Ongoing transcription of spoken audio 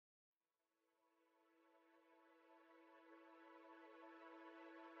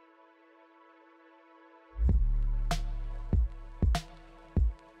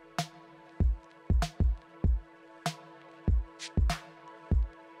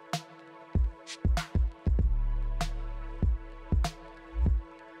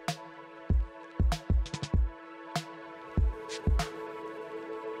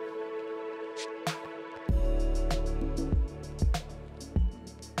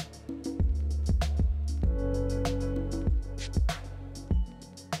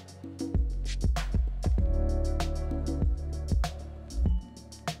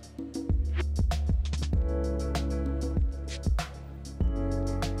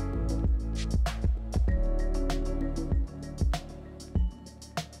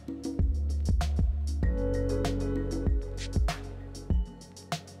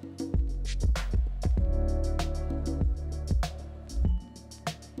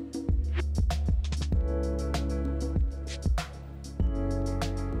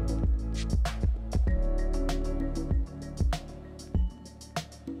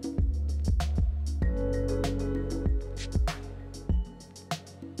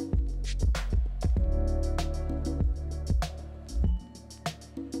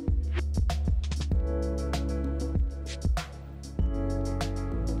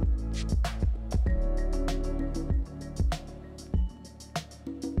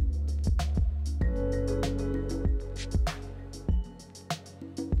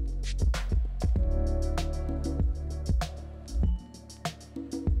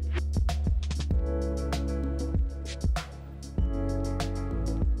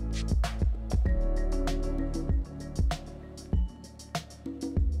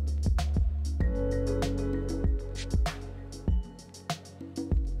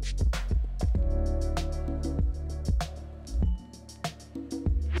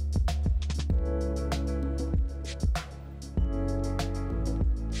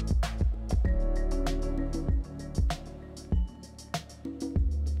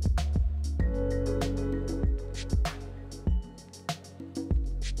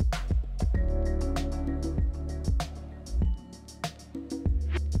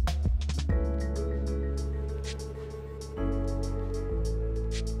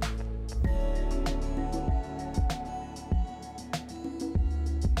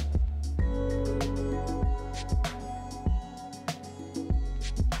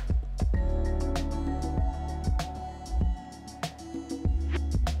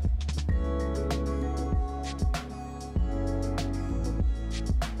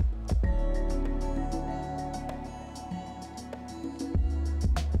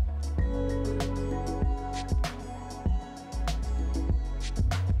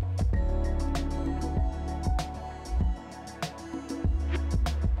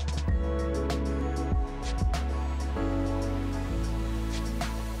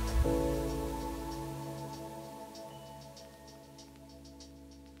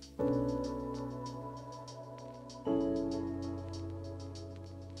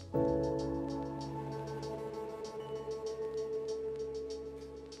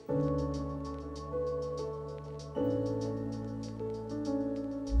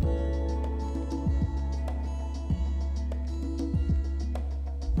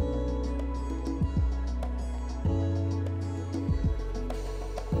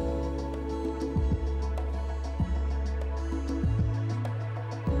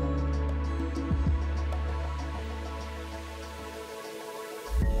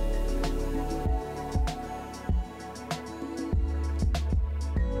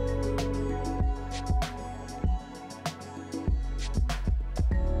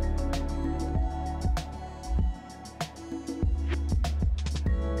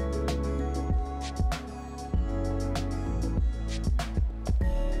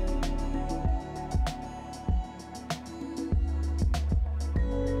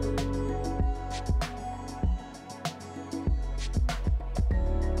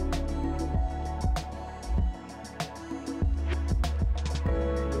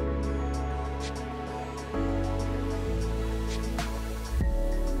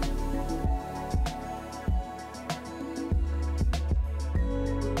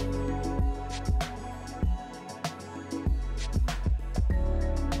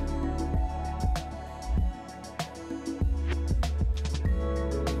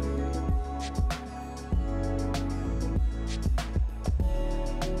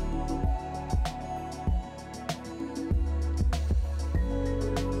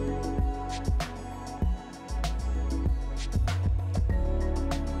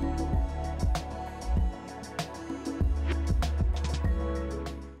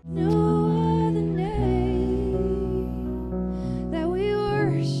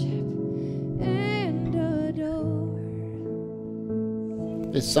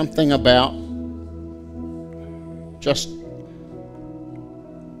It's something about just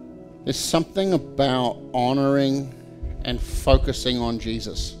There's something about honoring and focusing on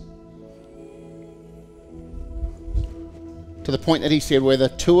Jesus. To the point that he said, whether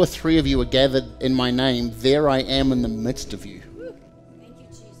 2 or 3 of you are gathered in my name, there I am in the midst of you. Thank you,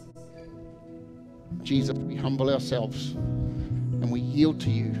 Jesus. Jesus, we humble ourselves and we yield to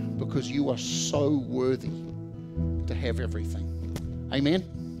you because you are so worthy to have everything. Amen?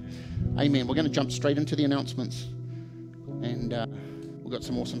 Amen. We're going to jump straight into the announcements. And we've got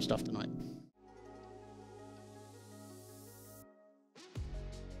some awesome stuff tonight.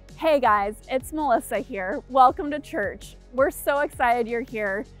 Hey guys, it's Melissa here. Welcome to church. We're so excited you're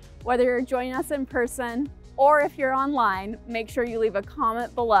here. Whether you're joining us in person or if you're online, make sure you leave a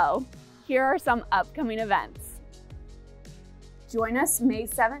comment below. Here are some upcoming events. Join us May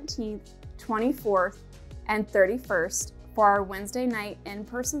 17th, 24th, and 31st for our Wednesday night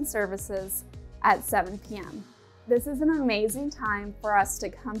in-person services at 7 p.m. This is an amazing time for us to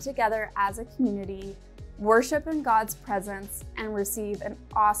come together as a community, worship in God's presence, and receive an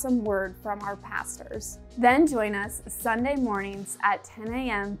awesome word from our pastors. Then join us Sunday mornings at 10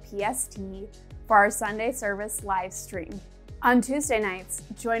 a.m. PST for our Sunday service live stream. On Tuesday nights,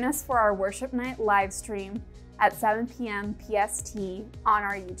 join us for our worship night live stream at 7 p.m. PST on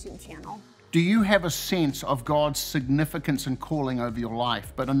our YouTube channel. Do you have a sense of God's significance and calling over your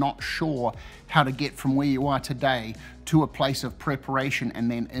life, but are not sure how to get from where you are today to a place of preparation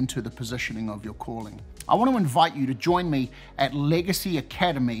and then into the positioning of your calling? I want to invite you to join me at Legacy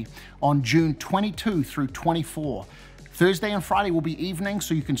Academy on June 22 through 24. Thursday and Friday will be evenings,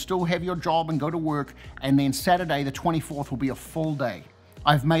 so you can still have your job and go to work, and then Saturday the 24th will be a full day.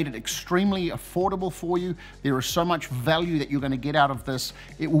 I've made it extremely affordable for you. There is so much value that you're going to get out of this.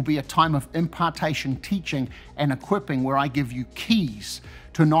 It will be a time of impartation, teaching, and equipping where I give you keys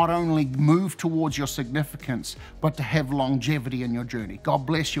to not only move towards your significance, but to have longevity in your journey. God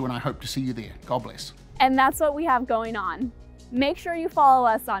bless you, and I hope to see you there. God bless. And that's what we have going on. Make sure you follow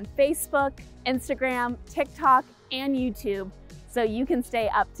us on Facebook, Instagram, TikTok, and YouTube so you can stay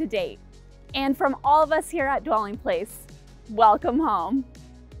up to date. And from all of us here at Dwelling Place, welcome home.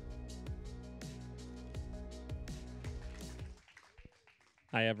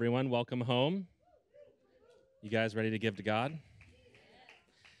 Hi everyone, welcome home. You guys ready to give to God?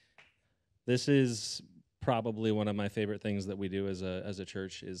 This is probably one of my favorite things that we do as a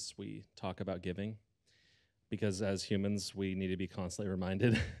church is we talk about giving, because as humans we need to be constantly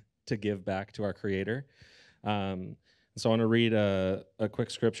reminded to give back to our Creator. So I want to read a quick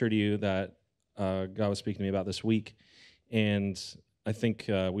scripture to you that God was speaking to me about this week. And I think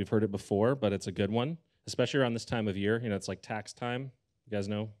we've heard it before, but it's a good one, especially around this time of year. You know, it's like tax time. You guys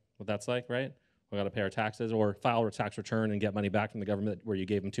know what that's like, right? We got to pay our taxes or file a tax return and get money back from the government where you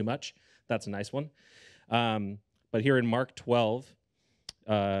gave them too much. That's a nice one. But here in Mark 12,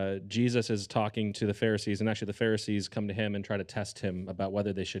 Jesus is talking to the Pharisees, and actually the Pharisees come to him and try to test him about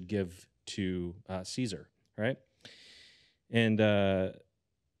whether they should give to Caesar, right? And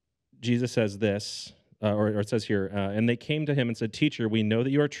Jesus says this, or it says here, and they came to him and said, "Teacher, we know that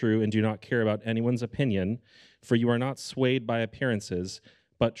you are true and do not care about anyone's opinion, for you are not swayed by appearances,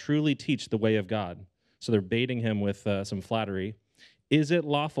 but truly teach the way of God." So they're baiting him with some flattery. "Is it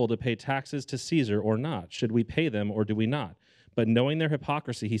lawful to pay taxes to Caesar or not? Should we pay them or do we not?" But knowing their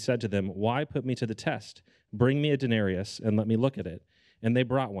hypocrisy, he said to them, "Why put me to the test? Bring me a denarius and let me look at it." And they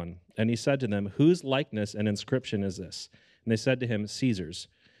brought one. And he said to them, "Whose likeness and inscription is this?" And they said to him, "Caesar's."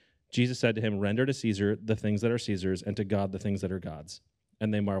 Jesus said to him, "Render to Caesar the things that are Caesar's, and to God the things that are God's."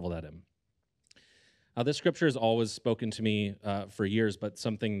 And they marveled at him. This scripture has always spoken to me for years, but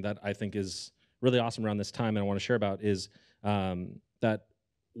something that I think is really awesome around this time and I want to share about is that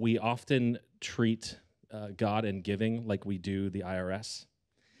we often treat God and giving like we do the IRS.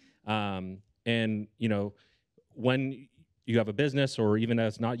 And, you know, when you have a business or even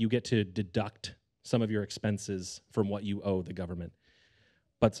as not, you get to deduct some of your expenses from what you owe the government.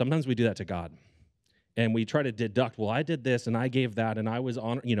 But sometimes we do that to God. And we try to deduct, well, I did this and I gave that and I was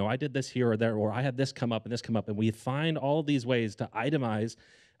on, you know, I did this here or there, or I had this come up and this come up. And we find all these ways to itemize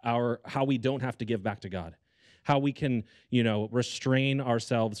how we don't have to give back to God. How we can, you know, restrain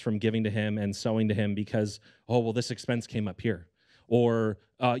ourselves from giving to him and sowing to him because, oh, well, this expense came up here. Or,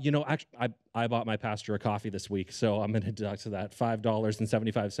 you know, actually, I bought my pastor a coffee this week, so I'm going to deduct to that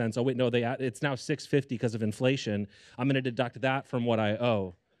 $5.75. Oh, wait, no, it's now $6.50 because of inflation. I'm going to deduct that from what I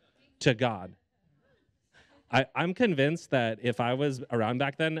owe to God. I'm convinced that if I was around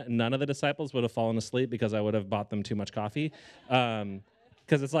back then, none of the disciples would have fallen asleep because I would have bought them too much coffee.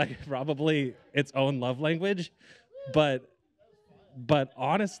 Because it's like probably its own love language. But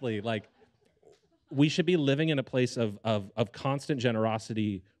honestly, like, we should be living in a place of constant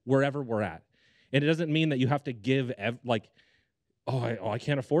generosity wherever we're at. And it doesn't mean that you have to give, I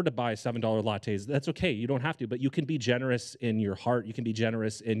can't afford to buy $7 lattes. That's okay. You don't have to, but you can be generous in your heart. You can be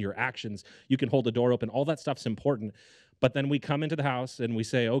generous in your actions. You can hold the door open. All that stuff's important. But then we come into the house and we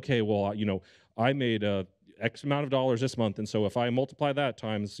say, okay, well, I made X amount of dollars this month, and so if I multiply that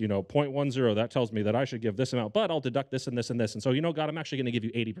times, 0.10, that tells me that I should give this amount, but I'll deduct this and this and this. And so, God, I'm actually going to give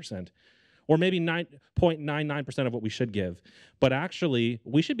you 80%. Or maybe 9.99% of what we should give. But actually,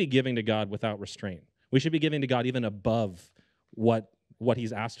 we should be giving to God without restraint. We should be giving to God even above what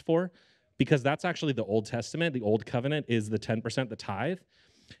he's asked for, because that's actually the Old Testament. The Old Covenant is the 10%, the tithe.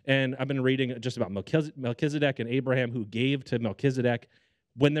 And I've been reading just about Melchizedek and Abraham, who gave to Melchizedek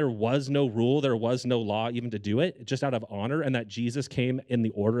when there was no rule, there was no law even to do it, just out of honor, and that Jesus came in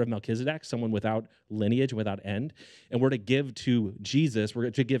the order of Melchizedek, someone without lineage, without end. And we're to give to Jesus, we're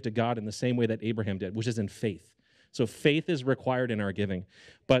to give to God in the same way that Abraham did, which is in faith. So faith is required in our giving.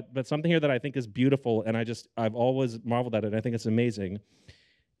 But something here that I think is beautiful, and I've always marveled at it, and I think it's amazing,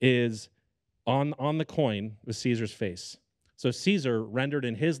 is on the coin was Caesar's face. So Caesar rendered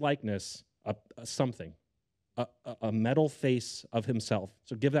in his likeness something. A metal face of himself.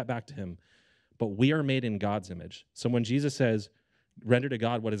 So give that back to him. But we are made in God's image. So when Jesus says, render to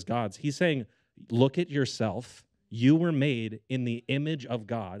God what is God's, he's saying, look at yourself. You were made in the image of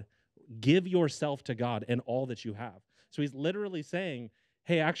God. Give yourself to God and all that you have. So he's literally saying,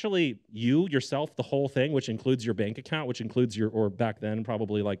 hey, actually, you, yourself, the whole thing, which includes your bank account, which includes or back then,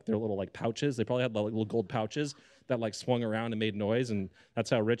 probably like their little like pouches. They probably had little gold pouches that like swung around and made noise, and that's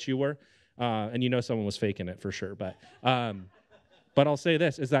how rich you were. And someone was faking it for sure. But I'll say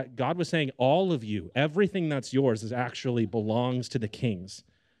this, is that God was saying all of you, everything that's yours actually belongs to the kings.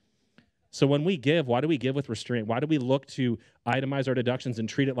 So when we give, why do we give with restraint? Why do we look to itemize our deductions and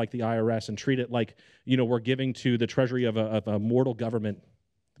treat it like the IRS and treat it like, we're giving to the treasury of a mortal government?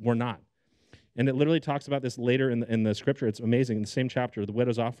 We're not. And it literally talks about this later in the scripture. It's amazing. In the same chapter, the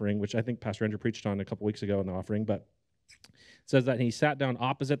widow's offering, which I think Pastor Andrew preached on a couple weeks ago in the offering, but it says that he sat down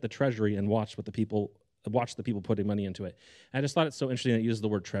opposite the treasury and watched the people putting money into it. And I just thought it's so interesting that it uses the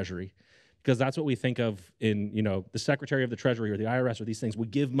word treasury, because that's what we think of in, the secretary of the treasury or the IRS or these things. We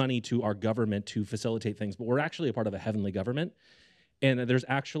give money to our government to facilitate things, but we're actually a part of a heavenly government. And there's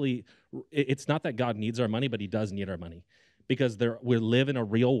actually, it's not that God needs our money, but he does need our money, because we live in a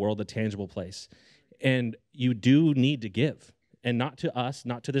real world, a tangible place. And you do need to give. And not to us,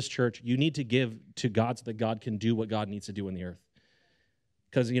 not to this church. You need to give to God so that God can do what God needs to do in the earth.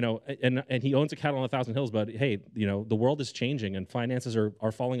 Because, and he owns a cattle on 1,000 hills, but hey, the world is changing and finances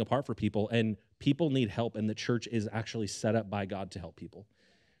are falling apart for people, and people need help, and the church is actually set up by God to help people.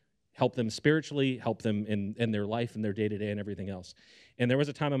 Help them spiritually, help them in their life and their day-to-day and everything else. And there was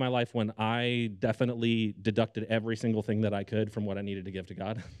a time in my life when I definitely deducted every single thing that I could from what I needed to give to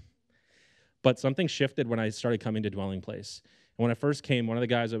God. But something shifted when I started coming to Dwelling Place. And when I first came, one of the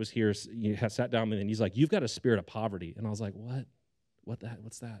guys that was here sat down with me, and he's like, "You've got a spirit of poverty." And I was like, "What?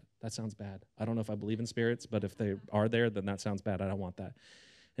 What's that? That sounds bad. I don't know if I believe in spirits, but if they are there, then that sounds bad. I don't want that."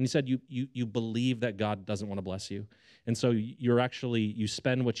 And he said, you believe that God doesn't want to bless you. And so you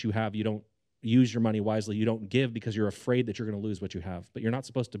spend what you have. You don't use your money wisely. You don't give because you're afraid that you're going to lose what you have. But you're not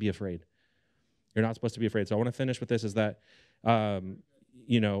supposed to be afraid. You're not supposed to be afraid. So I want to finish with this, is that, at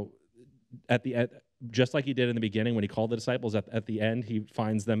the end, just like he did in the beginning when he called the disciples, at the end, he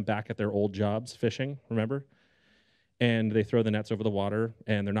finds them back at their old jobs fishing, remember? And they throw the nets over the water,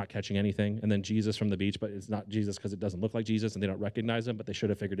 and they're not catching anything. And then Jesus from the beach, but it's not Jesus because it doesn't look like Jesus, and they don't recognize him, but they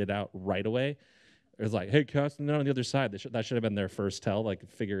should have figured it out right away. It was like, hey, cast the net on the other side. That should have been their first tell, like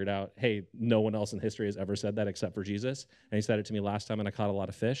figure it out. Hey, no one else in history has ever said that except for Jesus. And he said it to me last time, and I caught a lot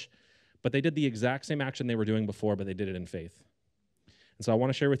of fish. But they did the exact same action they were doing before, but they did it in faith. And so I want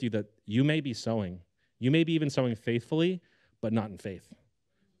to share with you that you may be sowing. You may be even sowing faithfully, but not in faith.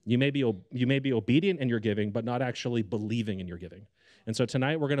 You may be obedient in your giving, but not actually believing in your giving. And so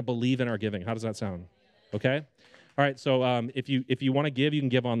tonight we're going to believe in our giving. How does that sound? Okay? All right, so if you want to give, you can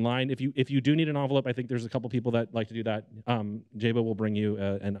give online. If you do need an envelope, I think there's a couple people that like to do that. Jabo will bring you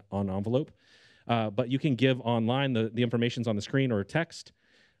an envelope. But you can give online. The information's on the screen or text.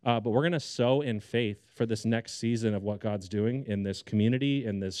 But we're going to sow in faith for this next season of what God's doing in this community,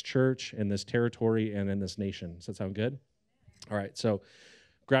 in this church, in this territory, and in this nation. Does that sound good? All right, so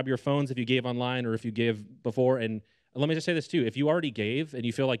grab your phones if you gave online or if you gave before. And let me just say this too. If you already gave and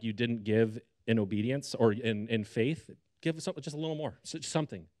you feel like you didn't give in obedience or in faith, give just a little more,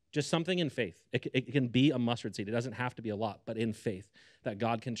 something. Just something in faith. It can be a mustard seed. It doesn't have to be a lot, but in faith that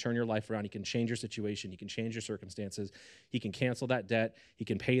God can turn your life around. He can change your situation. He can change your circumstances. He can cancel that debt. He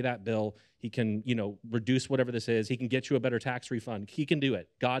can pay that bill. He can, reduce whatever this is. He can get you a better tax refund. He can do it.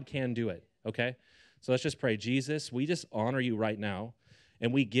 God can do it, okay? So let's just pray. Jesus, we just honor you right now,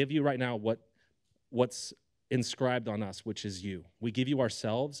 and we give you right now what's inscribed on us, which is you. We give you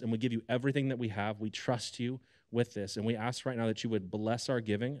ourselves, and we give you everything that we have. We trust you with this, and we ask right now that you would bless our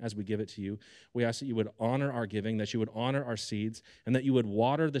giving as we give it to you. We ask that you would honor our giving, that you would honor our seeds, and that you would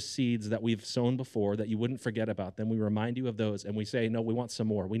water the seeds that we've sown before, that you wouldn't forget about them. We remind you of those, and we say, no, we want some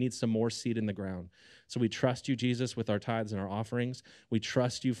more. We need some more seed in the ground. So we trust you, Jesus, with our tithes and our offerings. We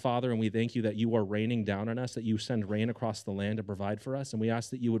trust you, Father, and we thank you that you are raining down on us, that you send rain across the land to provide for us, and we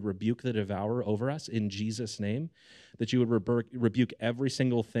ask that you would rebuke the devourer over us in Jesus' name, that you would rebuke every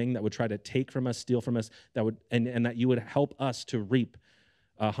single thing that would try to take from us, steal from us, and that you would help us to reap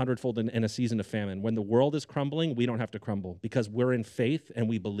a hundredfold in a season of famine. When the world is crumbling, we don't have to crumble because we're in faith and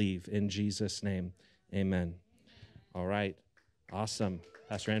we believe in Jesus' name. Amen. All right. Awesome.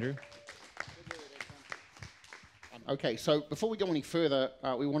 Pastor Andrew? Okay, so before we go any further,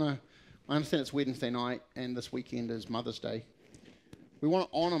 I understand it's Wednesday night and this weekend is Mother's Day. We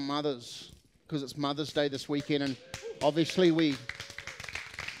want to honor mothers because it's Mother's Day this weekend, and obviously we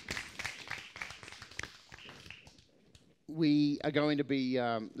are going to be,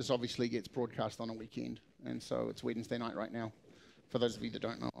 this obviously gets broadcast on a weekend, and so it's Wednesday night right now. For those of you that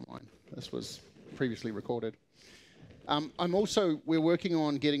don't know online, this was previously recorded. We're working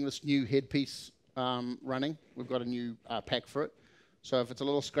on getting this new headpiece running. We've got a new pack for it. So if it's a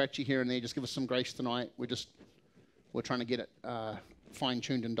little scratchy here and there, just give us some grace tonight. We're trying to get it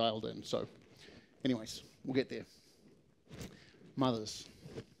fine-tuned and dialed in. So anyways, we'll get there. Mothers,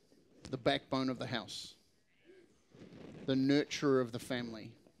 the backbone of the house, the nurturer of the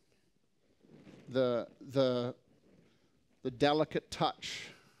family, the delicate touch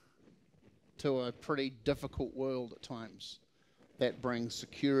to a pretty difficult world at times that brings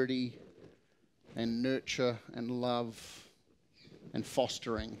security and nurture and love and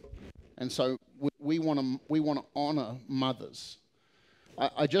fostering. And so we want to honor mothers.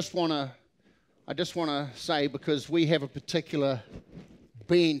 I just want to say, because we have a particular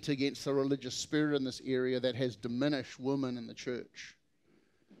bent against the religious spirit in this area that has diminished women in the church.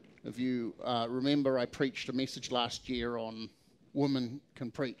 If you remember, I preached a message last year on women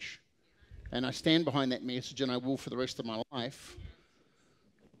can preach. And I stand behind that message, and I will for the rest of my life.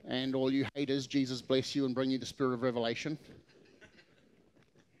 And all you haters, Jesus bless you and bring you the spirit of revelation.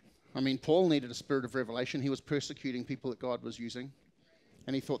 I mean, Paul needed a spirit of revelation. He was persecuting people that God was using.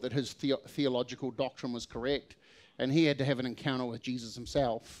 And he thought that his theological doctrine was correct. And he had to have an encounter with Jesus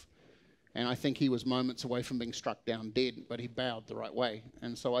himself. And I think he was moments away from being struck down dead, but he bowed the right way.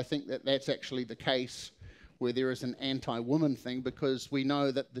 And so I think that that's actually the case where there is an anti-woman thing, because we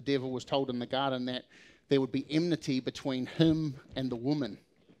know that the devil was told in the garden that there would be enmity between him and the woman.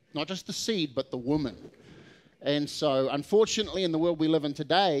 Not just the seed, but the woman. And so, unfortunately, in the world we live in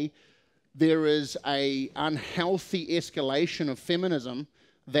today, there is an unhealthy escalation of feminism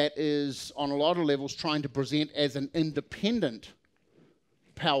that is, on a lot of levels, trying to present as an independent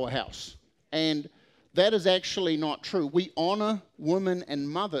powerhouse. And that is actually not true. We honor women and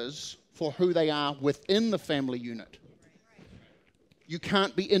mothers for who they are within the family unit. You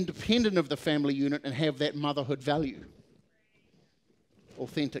can't be independent of the family unit and have that motherhood value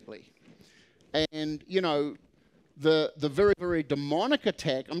authentically. And, the very, very demonic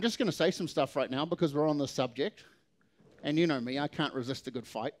attack, I'm just going to say some stuff right now because we're on the subject. And you know me, I can't resist a good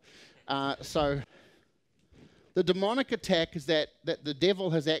fight. So the demonic attack is that the devil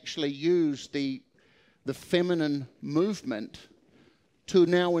has actually used the feminine movement to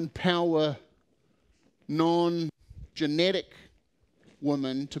now empower non-genetic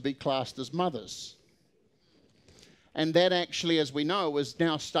women to be classed as mothers. And that actually, as we know, is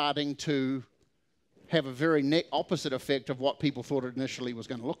now starting to have a very opposite effect of what people thought it initially was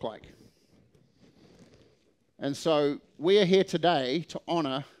going to look like. And so we are here today to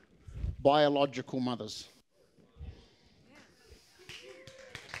honor biological mothers.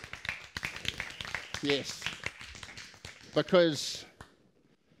 Yes. Because,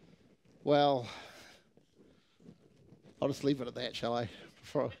 well, I'll just leave it at that, shall I?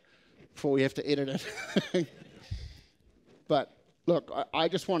 Before we have to edit it. But look, I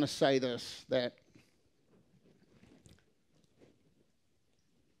just want to say this, that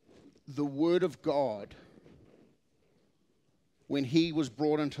the Word of God, when he was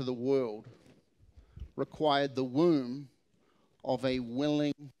brought into the world, required the womb of a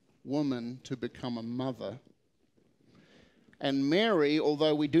willing woman to become a mother. And Mary,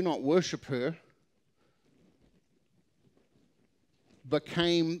 although we do not worship her,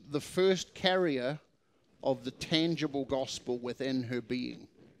 became the first carrier of the tangible gospel within her being.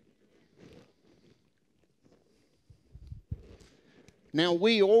 Now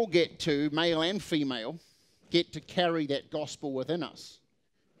we all get to, male and female, get to carry that gospel within us.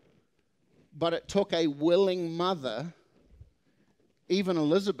 But it took a willing mother, even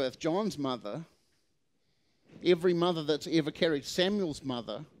Elizabeth, John's mother, every mother that's ever carried, Samuel's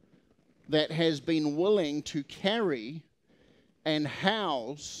mother, that has been willing to carry and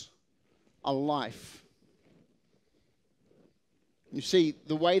house a life. You see,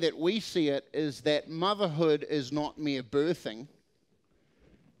 the way that we see it is that motherhood is not mere birthing.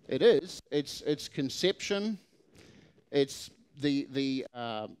 It is. It's conception. It's the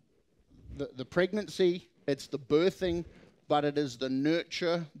pregnancy. It's the birthing. But it is the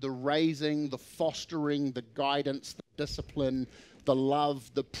nurture, the raising, the fostering, the guidance, the discipline, the love,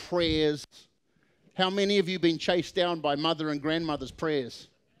 the prayers. How many of you have been chased down by mother and grandmother's prayers?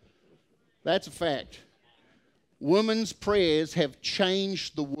 That's a fact. Women's prayers have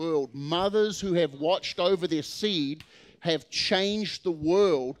changed the world. Mothers who have watched over their seed have changed the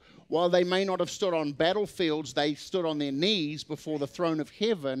world. While they may not have stood on battlefields, they stood on their knees before the throne of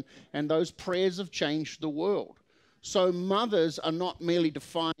heaven, and those prayers have changed the world. So mothers are not merely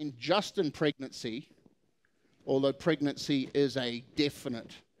defined just in pregnancy, although pregnancy is a definite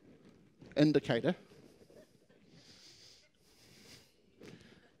indicator.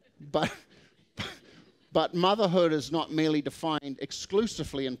 But motherhood is not merely defined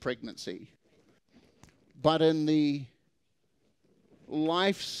exclusively in pregnancy, but in the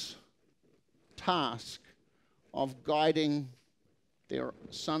life's task of guiding their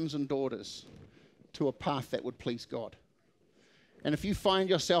sons and daughters to a path that would please God. And if you find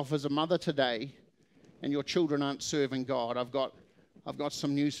yourself as a mother today and your children aren't serving God, I've got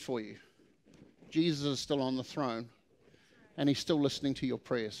some news for you. Jesus is still on the throne, and he's still listening to your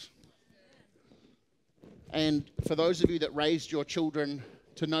prayers. And for those of you that raised your children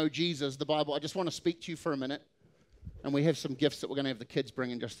to know Jesus, the Bible, I just want to speak to you for a minute. And we have some gifts that we're going to have the kids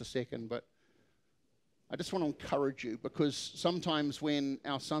bring in just a second. But I just want to encourage you, because sometimes when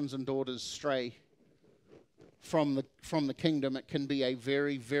our sons and daughters stray from the kingdom, it can be a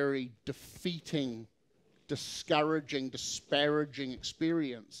very, very defeating, discouraging, disparaging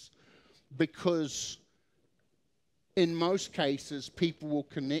experience. Because in most cases, people will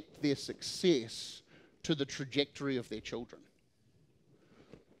connect their success to the trajectory of their children.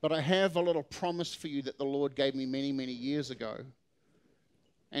 But I have a little promise for you that the Lord gave me many, many years ago.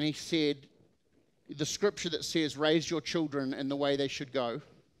 And he said, the scripture that says, raise your children in the way they should go,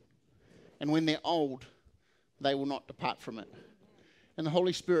 and when they're old, they will not depart from it. And the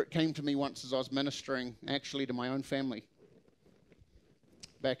Holy Spirit came to me once as I was ministering, actually to my own family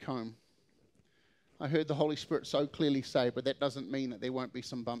back home. I heard the Holy Spirit so clearly say, but that doesn't mean that there won't be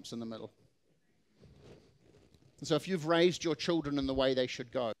some bumps in the middle. And so if you've raised your children in the way they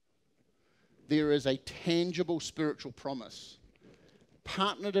should go, there is a tangible spiritual promise,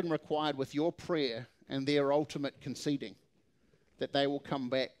 partnered and required with your prayer and their ultimate conceding, that they will come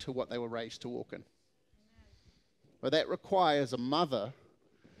back to what they were raised to walk in. But that requires a mother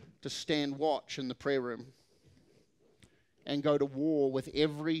to stand watch in the prayer room and go to war with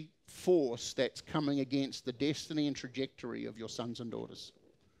every force that's coming against the destiny and trajectory of your sons and daughters.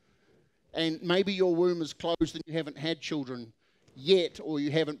 And maybe your womb is closed and you haven't had children yet, or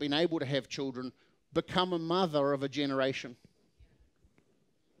you haven't been able to have children. Become a mother of a generation.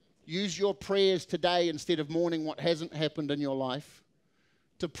 Use your prayers today, instead of mourning what hasn't happened in your life,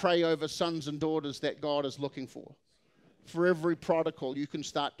 to pray over sons and daughters that God is looking for. For every prodigal, you can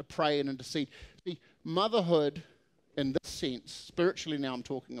start to pray and intercede. See, motherhood, in this sense, spiritually now I'm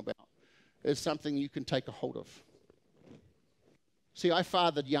talking about, is something you can take a hold of. See, I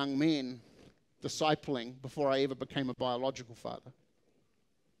fathered young men, discipling, before I ever became a biological father.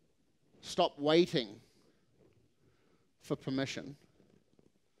 Stop waiting for permission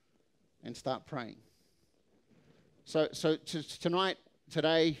and start praying. So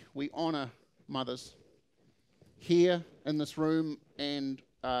today, we honor mothers here in this room and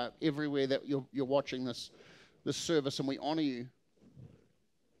everywhere that you're watching this service, and we honor you.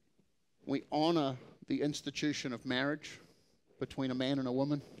 We honor the institution of marriage between a man and a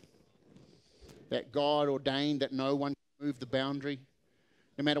woman, that God ordained that no one can move the boundary.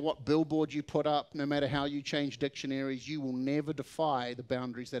 No matter what billboard you put up, no matter how you change dictionaries, you will never defy the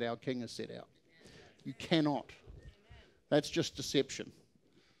boundaries that our King has set out. You cannot. That's just deception.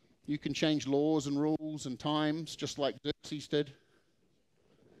 You can change laws and rules and times just like Xerxes did,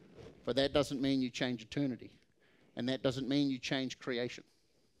 but that doesn't mean you change eternity. And that doesn't mean you change creation.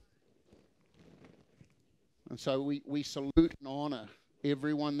 And so we salute and honor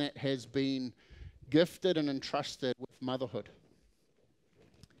everyone that has been gifted and entrusted with motherhood,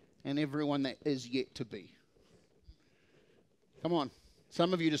 and everyone that is yet to be. Come on.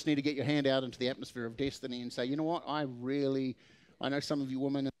 Some of you just need to get your hand out into the atmosphere of destiny and say, you know what, I know some of you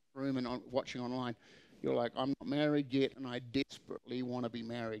women in the room and watching online, you're like, I'm not married yet and I desperately want to be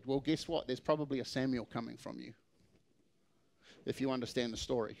married. Well, guess what? There's probably a Samuel coming from you, if you understand the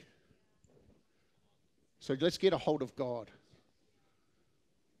story. So let's get a hold of God.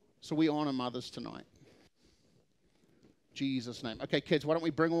 So we honor mothers tonight. Jesus' name. Okay, kids, why don't we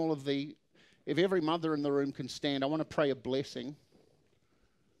bring all of if every mother in the room can stand, I want to pray a blessing.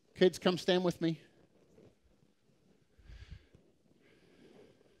 Kids, come stand with me.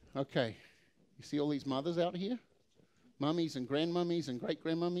 Okay. You see all these mothers out here? Mummies and grandmummies and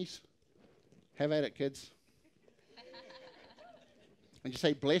great-grandmummies? Have at it, kids. And you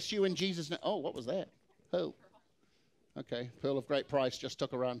say, bless you in Jesus' name. Oh, what was that? Who? Okay, pearl of great price just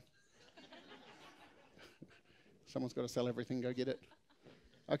took a run. Someone's got to sell everything, go get it.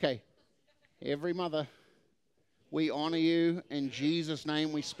 Okay, every mother, we honor you in Jesus'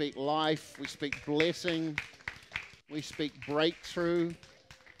 name. We speak life, we speak blessing, we speak breakthrough.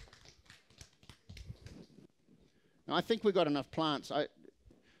 Now, I think we've got enough plants.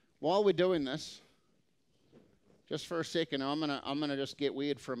 While we're doing this, just for a second, I'm gonna just get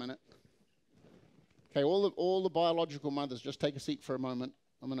weird for a minute. Okay, all the biological mothers, just take a seat for a moment.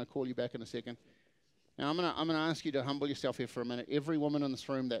 I'm gonna call you back in a second. Now, I'm gonna ask you to humble yourself here for a minute. Every woman in this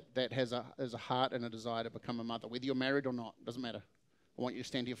room that has a heart and a desire to become a mother, whether you're married or not, doesn't matter. I want you to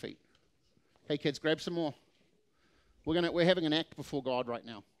stand to your feet. Hey, kids, grab some more. We're having an act before God right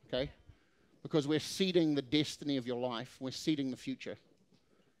now, okay? Because we're seeding the destiny of your life. We're seeding the future.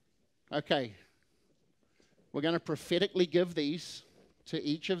 Okay. We're going to prophetically give these to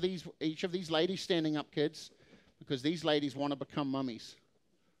each of these ladies standing up, kids, because these ladies want to become mummies.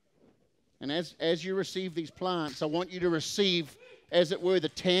 And as you receive these plants, I want you to receive, as it were, the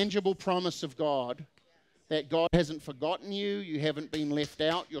tangible promise of God, that God hasn't forgotten you, you haven't been left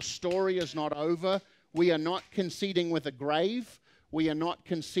out, your story is not over. We are not conceding with a grave. We are not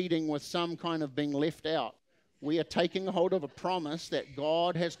conceding with some kind of being left out. We are taking hold of a promise that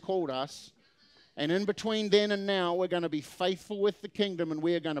God has called us. And in between then and now, we're going to be faithful with the kingdom, and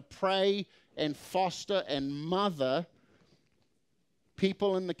we are going to pray and foster and mother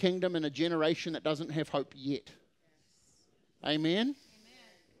people in the kingdom in a generation that doesn't have hope yet. Amen?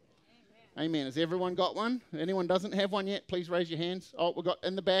 Amen. Has everyone got one? Anyone doesn't have one yet? Please raise your hands. Oh, we've got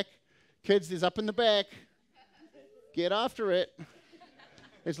in the back. Kids, there's up in the back. Get after it.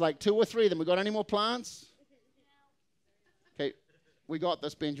 There's like 2 or 3 of them. We got any more plants? Okay, we got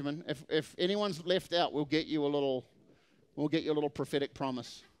this, Benjamin. If anyone's left out, we'll get you a little prophetic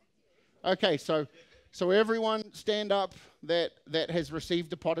promise. Okay, so everyone stand up that has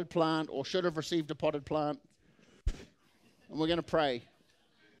received a potted plant or should have received a potted plant. And we're going to pray.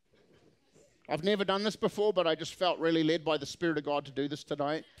 I've never done this before, but I just felt really led by the Spirit of God to do this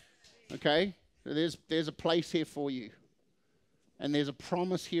tonight. Okay? There's a place here for you. And there's a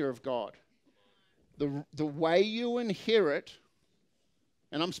promise here of God. The way you inherit,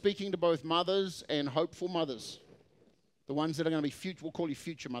 and I'm speaking to both mothers and hopeful mothers, the ones that are going to be future, we'll call you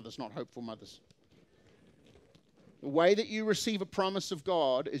future mothers, not hopeful mothers. The way that you receive a promise of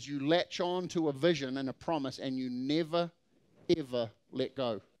God is you latch on to a vision and a promise, and you never, ever let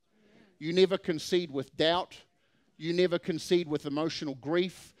go. You never concede with doubt. You never concede with emotional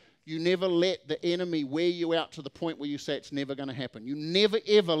grief. You never let the enemy wear you out to the point where you say it's never going to happen. You never,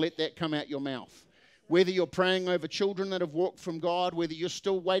 ever let that come out your mouth. Whether you're praying over children that have walked from God, whether you're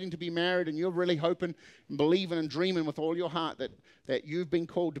still waiting to be married and you're really hoping and believing and dreaming with all your heart that you've been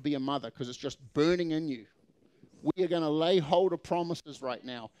called to be a mother because it's just burning in you. We are going to lay hold of promises right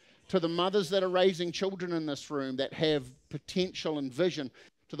now. To the mothers that are raising children in this room that have potential and vision,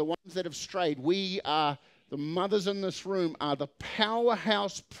 to the ones that have strayed, the mothers in this room are the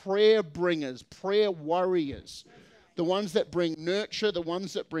powerhouse prayer bringers, prayer warriors. The ones that bring nurture, the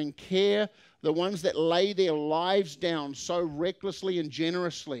ones that bring care, the ones that lay their lives down so recklessly and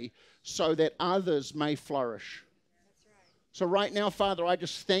generously so that others may flourish. That's right. So right now, Father, I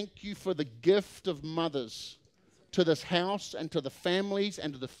just thank you for the gift of mothers to this house and to the families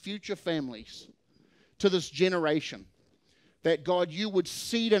and to the future families, to this generation. That, God, you would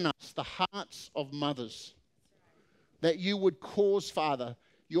seed in us the hearts of mothers. That you would cause, Father,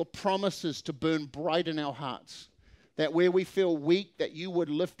 your promises to burn bright in our hearts. That where we feel weak, that you would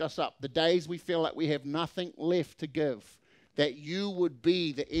lift us up. The days we feel like we have nothing left to give, that you would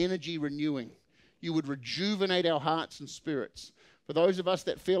be the energy renewing. You would rejuvenate our hearts and spirits. For those of us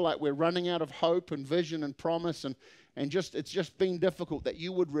that feel like we're running out of hope and vision and promise and it's just been difficult, that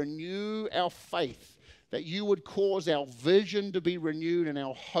you would renew our faith, that you would cause our vision to be renewed and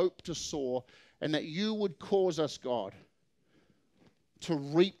our hope to soar, and that you would cause us, God, to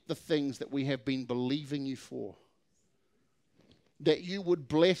reap the things that we have been believing you for. That you would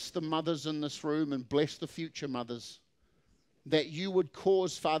bless the mothers in this room and bless the future mothers. That you would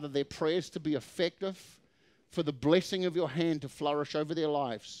cause, Father, their prayers to be effective, for the blessing of your hand to flourish over their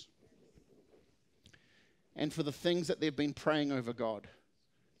lives, and for the things that they've been praying over, God,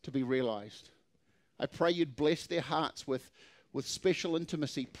 to be realized. I pray you'd bless their hearts with special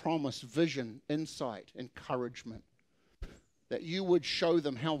intimacy, promise, vision, insight, encouragement. That you would show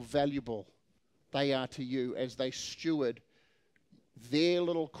them how valuable they are to you as they steward their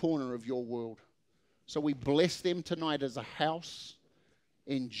little corner of your world. So we bless them tonight as a house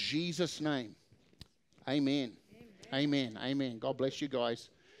in Jesus' name. Amen. Amen. Amen. God bless you guys.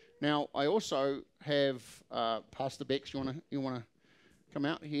 Now, I also have Pastor Bex. You wanna come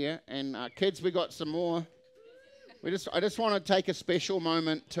out here? And kids, we got some more. I just want to take a special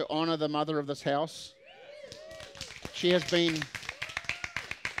moment to honor the mother of this house. She has been. Love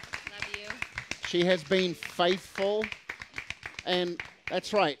you. She has been faithful, and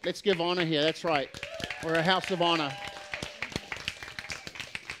that's right. Let's give honor here. That's right. We're a house of honor.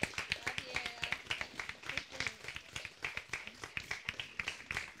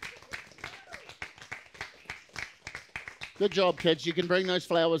 Good job, kids. You can bring those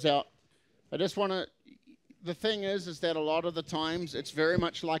flowers out. I just want to. The thing is that a lot of the times it's very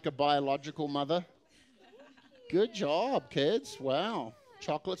much like a biological mother. Good job, kids. Wow.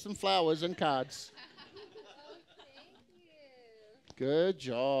 Chocolates and flowers and cards. Good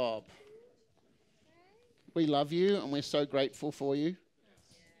job. We love you and we're so grateful for you.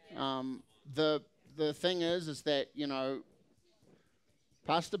 The thing is that, you know,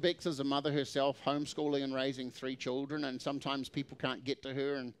 Pastor Bex is a mother herself, homeschooling and raising 3 children, and sometimes people can't get to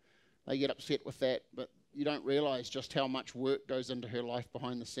her and they get upset with that, but you don't realize just how much work goes into her life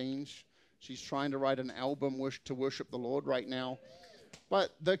behind the scenes. She's trying to write an album to worship the Lord right now.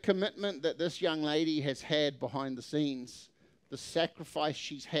 But the commitment that this young lady has had behind the scenes, the sacrifice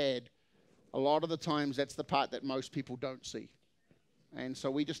she's had, a lot of the times that's the part that most people don't see. And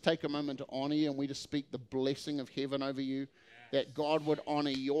so we just take a moment to honor you, and we just speak the blessing of heaven over you, that God would honor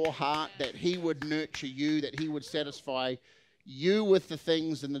your heart, that he would nurture you, that he would satisfy you with the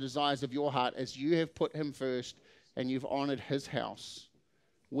things and the desires of your heart as you have put him first and you've honored his house.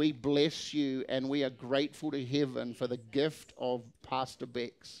 We bless you, and we are grateful to heaven for the gift of Pastor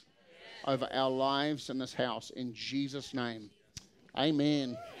Bex over our lives in this house. In Jesus' name,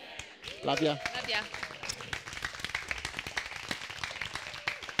 amen. Love ya. Love ya.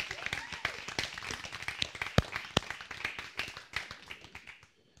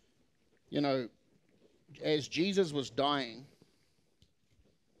 You know, as Jesus was dying,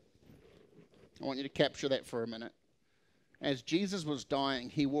 I want you to capture that for a minute. As Jesus was dying,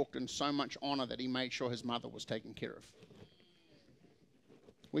 he walked in so much honor that he made sure his mother was taken care of.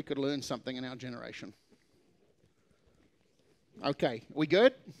 We could learn something in our generation. Okay, we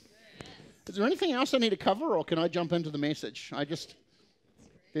good? Is there anything else I need to cover, or can I jump into the message?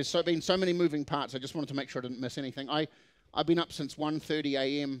 There's been so many moving parts. I just wanted to make sure I didn't miss anything. I've been up since 1:30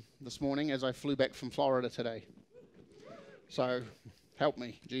 a.m. this morning as I flew back from Florida today. So, help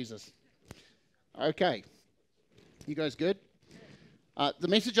me, Jesus. Okay. You guys good? The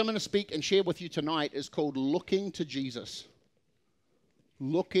message I'm going to speak and share with you tonight is called Looking to Jesus.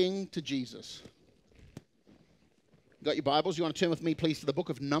 Looking to Jesus. Got your Bibles? You want to turn with me, please, to the book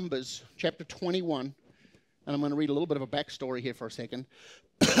of Numbers, chapter 21. And I'm going to read a little bit of a backstory here for a second.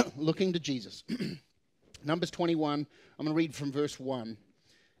 Looking to Jesus. Numbers 21, I'm going to read from verse 1.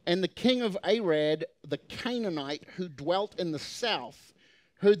 And the king of Arad, the Canaanite, who dwelt in the south,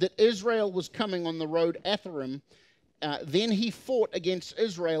 heard that Israel was coming on the road Atharim. Then he fought against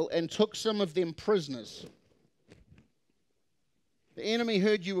Israel and took some of them prisoners. The enemy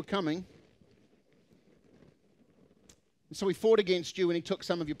heard you were coming. And so he fought against you and he took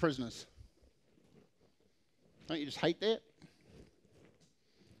some of your prisoners. Don't you just hate that?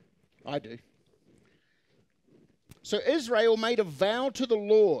 I do. So Israel made a vow to the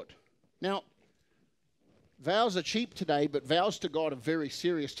Lord. Now, vows are cheap today, but vows to God are very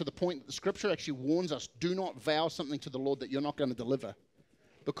serious, to the point that the scripture actually warns us, do not vow something to the Lord that you're not going to deliver,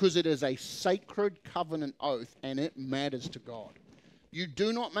 because it is a sacred covenant oath and it matters to God. You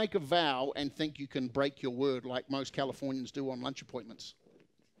do not make a vow and think you can break your word like most Californians do on lunch appointments.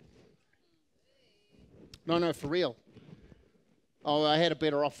 No, for real. Oh, I had a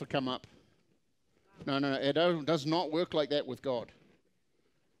better offer come up. No, it does not work like that with God.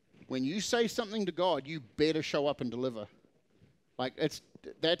 When you say something to God, you better show up and deliver. Like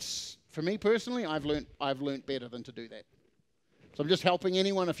that's for me personally, I've learned better than to do that. So I'm just helping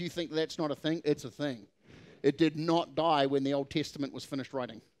anyone. If you think that's not a thing, it's a thing. It did not die when the Old Testament was finished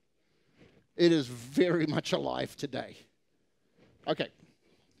writing. It is very much alive today. Okay.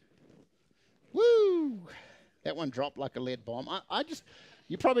 Woo! That one dropped like a lead bomb.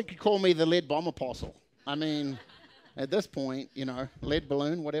 You probably could call me the lead bomb apostle. I mean, at this point, lead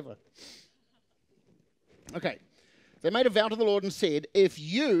balloon, whatever. Okay. They made a vow to the Lord and said, if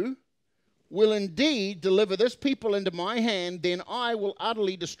you will indeed deliver this people into my hand, then I will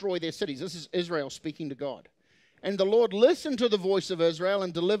utterly destroy their cities. This is Israel speaking to God. And the Lord listened to the voice of Israel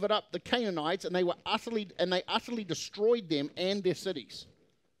and delivered up the Canaanites, and they utterly destroyed them and their cities.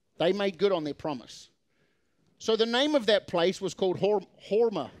 They made good on their promise. So the name of that place was called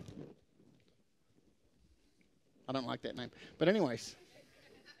Hormah. I don't like that name. But anyways.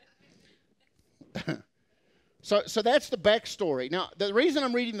 So that's the backstory. Now, the reason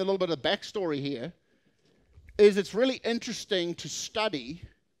I'm reading a little bit of the backstory here is it's really interesting to study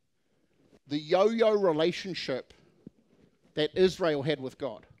the yo-yo relationship that Israel had with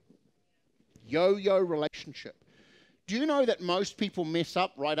God. Yo-yo relationship. Do you know that most people mess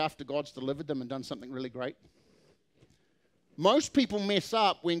up right after God's delivered them and done something really great? Most people mess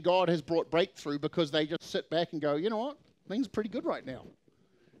up when God has brought breakthrough because they just sit back and go, you know what? Things are pretty good right now.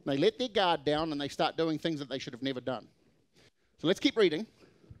 They let their guard down and they start doing things that they should have never done. So let's keep reading.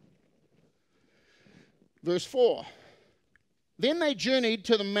 Verse 4. Then they journeyed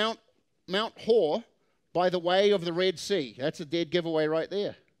to the Mount Hor by the way of the Red Sea. That's a dead giveaway right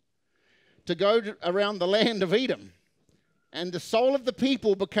there. To go around the land of Edom. And the soul of the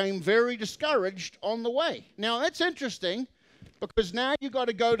people became very discouraged on the way. Now that's interesting because now you've got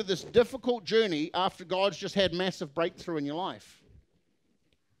to go to this difficult journey after God's just had massive breakthrough in your life.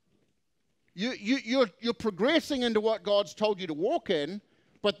 You're progressing into what God's told you to walk in,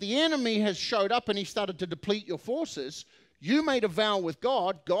 but the enemy has showed up and he started to deplete your forces. You made a vow with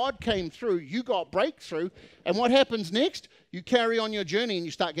God. God came through. You got breakthrough. And what happens next? You carry on your journey and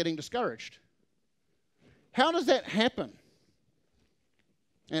you start getting discouraged. How does that happen?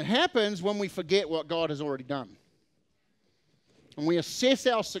 It happens when we forget what God has already done. And we assess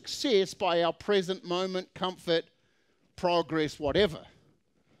our success by our present moment, comfort, progress, whatever.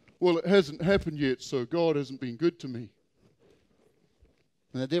 Well, it hasn't happened yet, so God hasn't been good to me.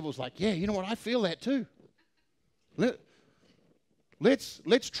 And the devil's like, yeah, you know what? I feel that too.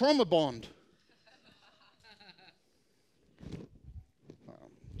 Let's trauma bond. Oh,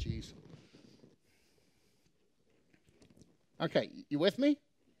 jeez. Okay, you with me?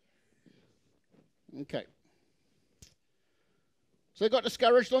 Okay. So they got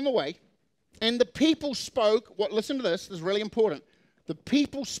discouraged on the way, and the people spoke. Listen to this. This is really important. The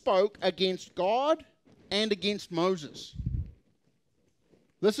people spoke against God and against Moses.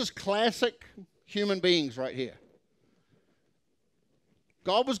 This is classic human beings right here.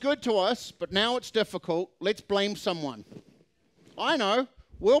 God was good to us, but now it's difficult. Let's blame someone. I know.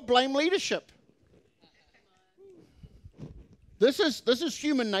 We'll blame leadership. This is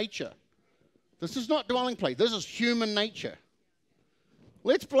human nature. This is not dwelling place. This is human nature.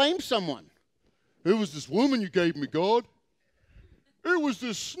 Let's blame someone. It was this woman you gave me, God. It was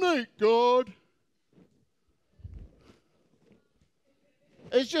this snake, God.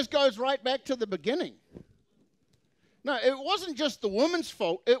 It just goes right back to the beginning. No, it wasn't just the woman's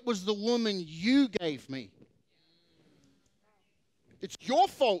fault. It was the woman you gave me. It's your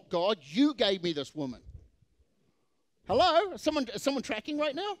fault, God. You gave me this woman. Hello? Is someone tracking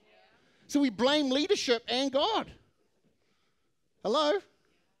right now? So we blame leadership and God. Hello?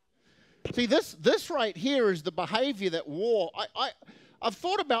 See, this right here is the behavior that war. I've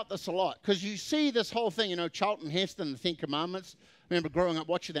thought about this a lot because you see this whole thing, Charlton Heston, the 10 Commandments. I remember growing up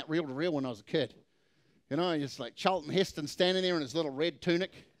watching that reel to reel when I was a kid. It's like Charlton Heston standing there in his little red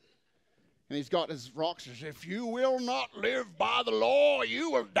tunic. And he's got his rocks. He says, if you will not live by the law,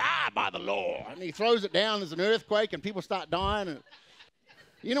 you will die by the law. And he throws it down. There's an earthquake and people start dying. And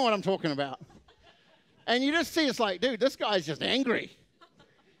you know what I'm talking about. And you just see it's like, dude, this guy's just angry.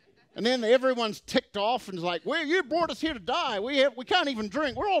 And then everyone's ticked off and is like, well, you brought us here to die. We can't even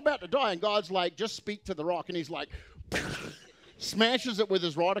drink. We're all about to die. And God's like, just speak to the rock. And he's like, smashes it with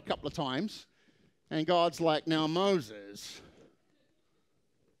his rod a couple of times. And God's like, now, Moses,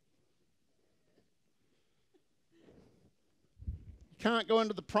 you can't go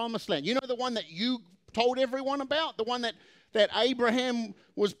into the promised land. You know the one that you told everyone about? The one that Abraham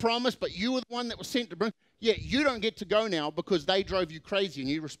was promised, but you were the one that was sent to bring? Yeah, you don't get to go now because they drove you crazy and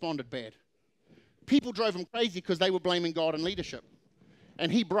you responded bad. People drove him crazy because they were blaming God and leadership.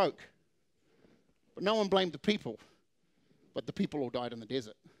 And he broke. But no one blamed the people. But the people all died in the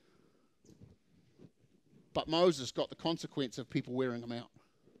desert. But Moses got the consequence of people wearing him out.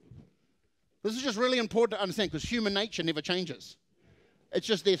 This is just really important to understand because human nature never changes. It's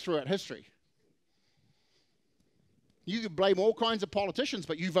just there throughout history. You could blame all kinds of politicians,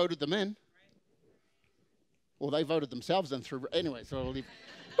 but you voted them in. Or they voted themselves in through... Anyway, so I'll leave...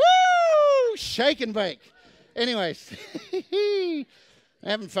 Woo! Shake and bake. Anyways.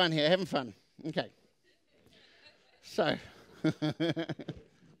 Having fun here, having fun. Okay. So...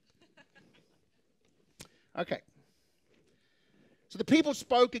 Okay. So the people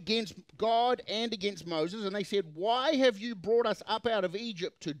spoke against God and against Moses, and they said, "Why have you brought us up out of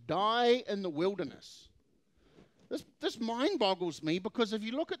Egypt to die in the wilderness?" This mind boggles me, because if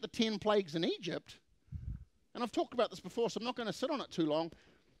you look at the 10 plagues in Egypt, and I've talked about this before, so I'm not going to sit on it too long.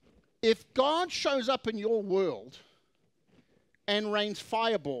 If God shows up in your world and rains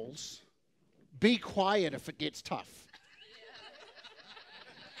fireballs, be quiet if it gets tough.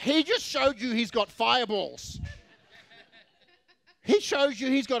 He just showed you he's got fireballs. He shows you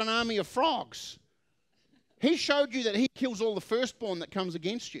he's got an army of frogs. He showed you that he kills all the firstborn that comes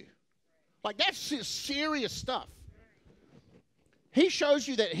against you. Like, that's serious stuff. He shows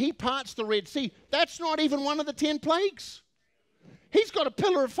you that he parts the Red Sea. That's not even one of the 10 plagues. He's got a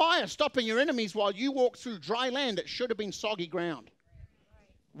pillar of fire stopping your enemies while you walk through dry land that should have been soggy ground.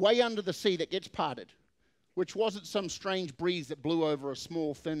 Way under the sea that gets parted. Which wasn't some strange breeze that blew over a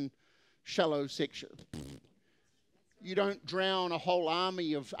small, thin, shallow section. You don't drown a whole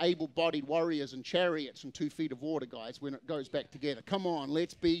army of able-bodied warriors and chariots in 2 feet of water, guys, when it goes back together. Come on,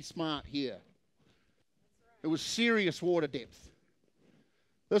 let's be smart here. It was serious water depth.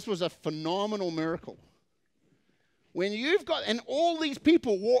 This was a phenomenal miracle. When you've got, and all these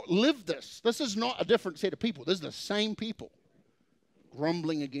people live this. This is not a different set of people. This is the same people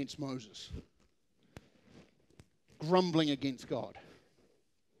grumbling against Moses. Grumbling against God.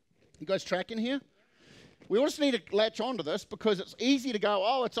 You guys tracking here? We also need to latch onto this because it's easy to go,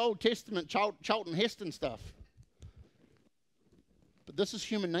 oh, it's Old Testament Charlton Heston stuff. But this is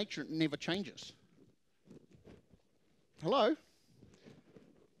human nature. It never changes. Hello?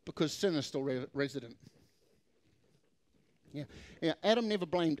 Because sin is still resident. Yeah. Adam never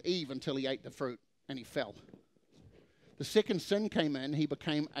blamed Eve until he ate the fruit and he fell. The second sin came in, he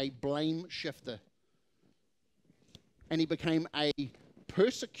became a blame shifter. And he became a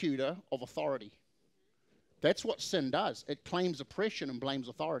persecutor of authority. That's what sin does. It claims oppression and blames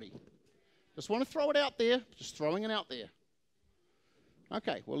authority. Just want to throw it out there. Just throwing it out there.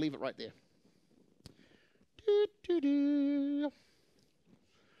 Okay, we'll leave it right there.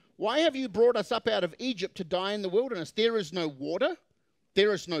 Why have you brought us up out of Egypt to die in the wilderness? There is no water.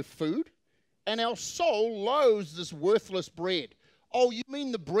 There is no food. And our soul loathes this worthless bread. Oh, you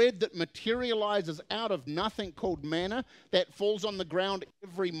mean the bread that materializes out of nothing called manna that falls on the ground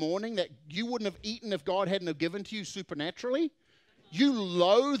every morning that you wouldn't have eaten if God hadn't have given to you supernaturally? You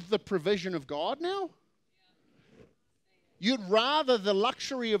loathe the provision of God now? You'd rather the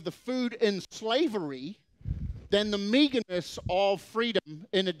luxury of the food in slavery than the meagerness of freedom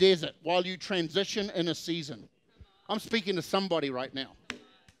in a desert while you transition in a season. I'm speaking to somebody right now.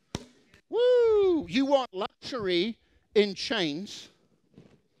 Woo! You want luxury in chains.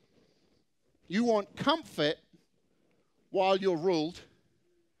 You want comfort while you're ruled,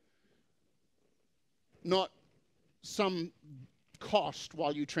 not some cost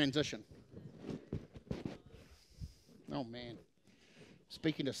while you transition. Oh man,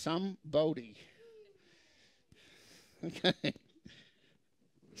 speaking to somebody. Okay.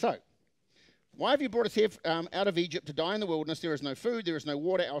 So, why have you brought us here out of Egypt to die in the wilderness? There is no food, there is no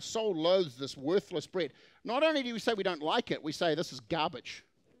water. Our soul loathes this worthless bread. Not only do we say we don't like it, we say this is garbage.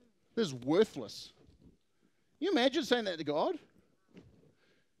 This is worthless. Can you imagine saying that to God?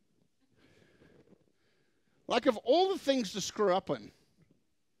 Like, of all the things to screw up in,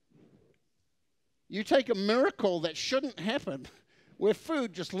 you take a miracle that shouldn't happen, where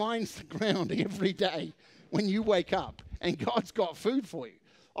food just lines the ground every day when you wake up, and God's got food for you.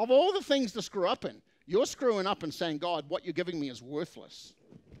 Of all the things to screw up in, you're screwing up and saying, God, what you're giving me is worthless.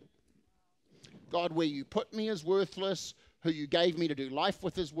 God, where you put me is worthless. Who you gave me to do life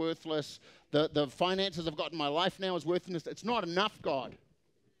with is worthless. The finances I've got in my life now is worthless. It's not enough, God.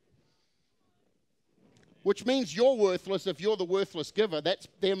 Which means you're worthless if you're the worthless giver. That's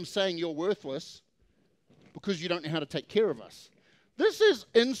them saying you're worthless because you don't know how to take care of us. This is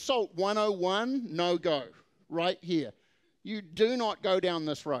insult 101, no go, right here. You do not go down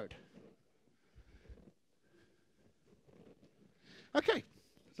this road. Okay,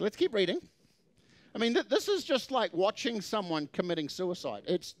 so let's keep reading. I mean, this is just like watching someone committing suicide.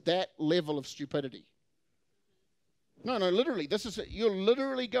 It's that level of stupidity. No, literally, you're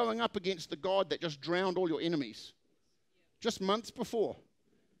literally going up against the God that just drowned all your enemies just months before.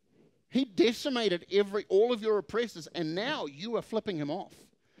 He decimated all of your oppressors, and now you are flipping him off.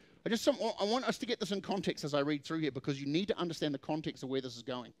 I want us to get this in context as I read through here, because you need to understand the context of where this is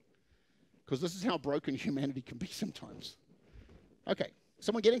going. Because this is how broken humanity can be sometimes. Okay,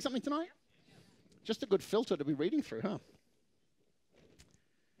 someone getting something tonight? Just a good filter to be reading through, huh?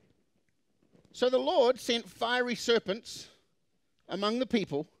 So the Lord sent fiery serpents among the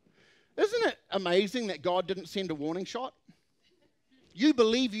people. Isn't it amazing that God didn't send a warning shot? You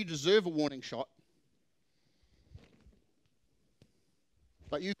believe you deserve a warning shot.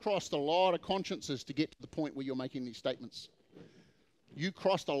 But you crossed a lot of consciences to get to the point where you're making these statements. You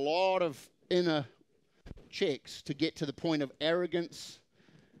crossed a lot of inner checks to get to the point of arrogance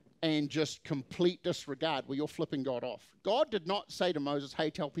and just complete disregard where you're flipping God off. God did not say to Moses, hey,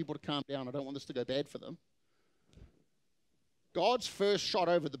 tell people to calm down. I don't want this to go bad for them. God's first shot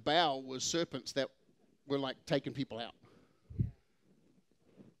over the bow was serpents that were like taking people out.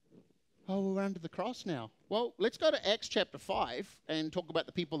 Oh, we're under the cross now. Well, let's go to Acts chapter 5 and talk about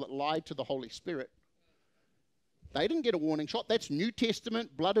the people that lied to the Holy Spirit. They didn't get a warning shot. That's New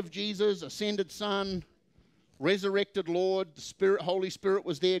Testament, blood of Jesus, ascended Son, resurrected Lord. The Holy Spirit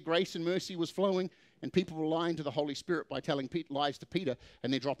was there. Grace and mercy was flowing. And people were lying to the Holy Spirit by telling lies to Peter,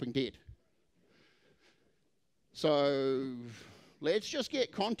 and they're dropping dead. So let's just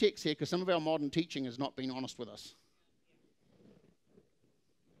get context here, because some of our modern teaching has not been honest with us.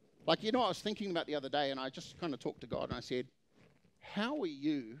 Like, I was thinking about the other day, and I just kind of talked to God, and I said, how are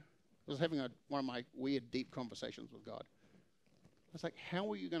you? I was having one of my weird, deep conversations with God. I was like, how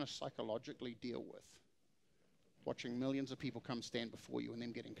are you going to psychologically deal with watching millions of people come stand before you and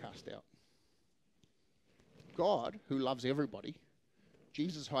them getting cast out? God, who loves everybody,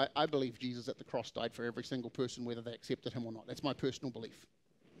 Jesus, I believe Jesus at the cross died for every single person, whether they accepted him or not. That's my personal belief.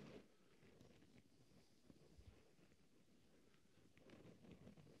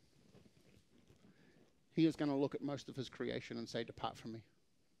 He is going to look at most of his creation and say, depart from me.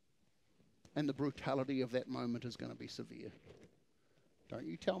 And the brutality of that moment is going to be severe. Don't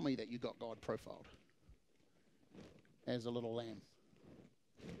you tell me that you got God profiled as a little lamb.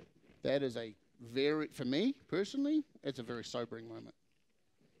 That is for me personally, it's a very sobering moment.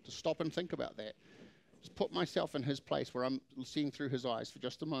 To stop and think about that. Just put myself in his place where I'm seeing through his eyes for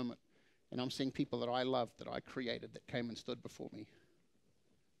just a moment, and I'm seeing people that I loved, that I created, that came and stood before me.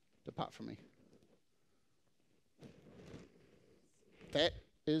 Depart from me. That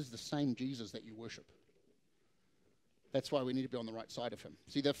is the same Jesus that you worship. That's why we need to be on the right side of him.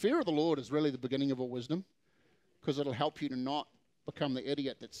 See, the fear of the Lord is really the beginning of all wisdom, because it'll help you to not become the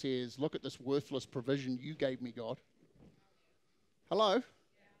idiot that says, look at this worthless provision you gave me, God. Hello?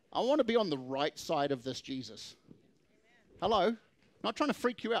 I want to be on the right side of this Jesus. Hello? Not trying to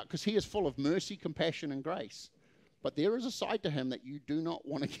freak you out, because he is full of mercy, compassion, and grace. But there is a side to him that you do not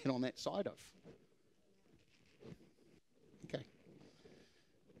want to get on that side of. Okay.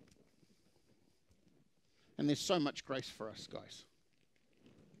 And there's so much grace for us, guys.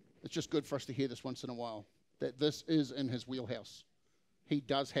 It's just good for us to hear this once in a while, that this is in his wheelhouse. He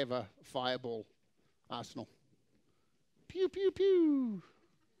does have a fireball arsenal. Pew, pew, pew.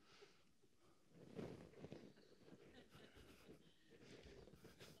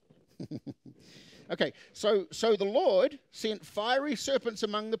 Okay, so the Lord sent fiery serpents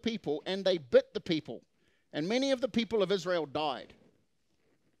among the people, and they bit the people, and many of the people of Israel died.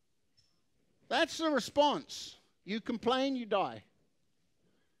 That's the response. You complain, you die.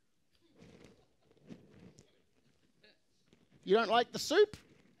 You don't like the soup?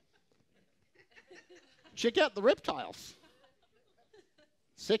 Check out the reptiles.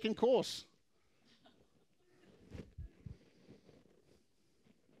 Second course.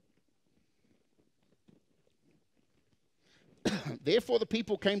 Therefore the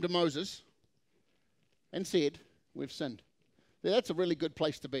people came to Moses and said, we've sinned. That's a really good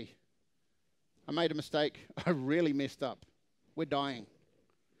place to be. I made a mistake. I really messed up. We're dying.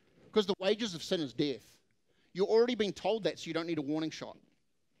 Because the wages of sin is death. You're already being told that, so you don't need a warning shot.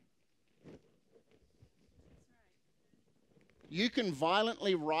 You can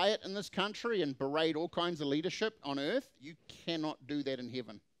violently riot in this country and berate all kinds of leadership on earth. You cannot do that in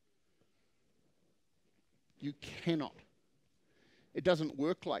heaven. You cannot. It doesn't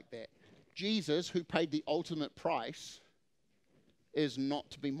work like that. Jesus, who paid the ultimate price, is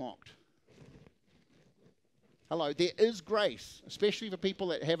not to be mocked. Hello, there is grace, especially for people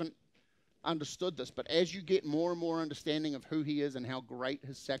that haven't understood this. But as you get more and more understanding of who he is and how great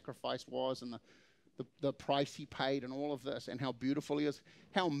his sacrifice was and the price he paid and all of this, and how beautiful he is,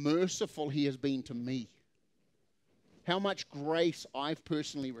 how merciful he has been to me, how much grace I've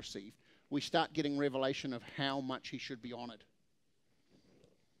personally received, we start getting revelation of how much he should be honored.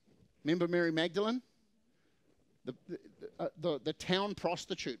 Remember Mary Magdalene? The town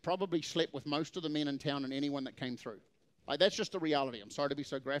prostitute probably slept with most of the men in town and anyone that came through. Like, that's just a reality. I'm sorry to be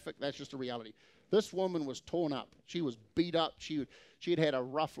so graphic. That's just a reality. This woman was torn up. She was beat up. She had had a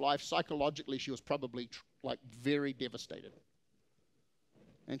rough life. Psychologically, she was probably like very devastated.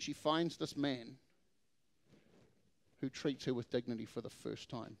 And she finds this man who treats her with dignity for the first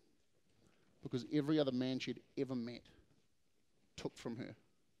time, because every other man she'd ever met took from her.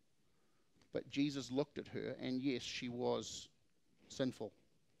 But Jesus looked at her, and yes, she was sinful.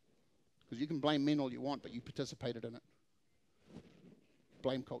 Because you can blame men all you want, but you participated in it.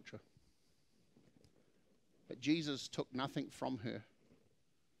 Blame culture. But Jesus took nothing from her.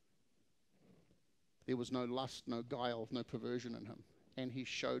 There was no lust, no guile, no perversion in him. And he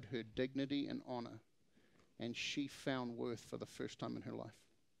showed her dignity and honor. And she found worth for the first time in her life.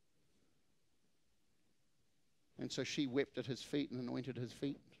 And so she wept at his feet and anointed his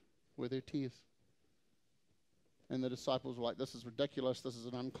feet with her tears. And the disciples were like, this is ridiculous. This is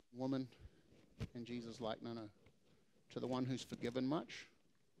an unclean woman. And Jesus is like, no. To the one who's forgiven much,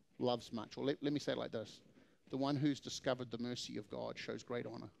 loves much. Or let me say it like this. The one who's discovered the mercy of God shows great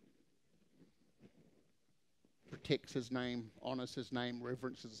honor. Protects his name, honors his name,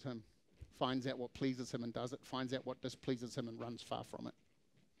 reverences him, finds out what pleases him and does it, finds out what displeases him and runs far from it.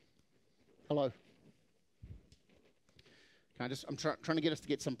 Hello. I'm trying to get us to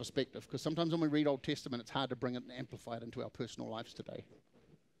get some perspective, because sometimes when we read Old Testament, it's hard to bring it and amplify it into our personal lives today.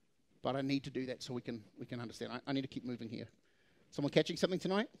 But I need to do that so we can understand. I need to keep moving here. Someone catching something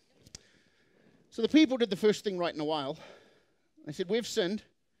tonight? So the people did the first thing right in a while. They said, we've sinned,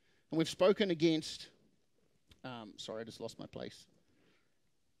 and we've spoken against... sorry, I just lost my place.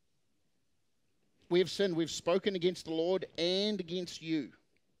 We have sinned, we've spoken against the Lord and against you.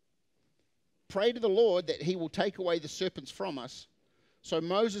 Pray to the Lord that he will take away the serpents from us. So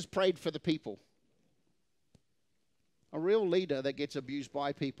Moses prayed for the people. A real leader that gets abused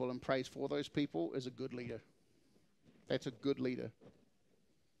by people and prays for those people is a good leader. That's a good leader.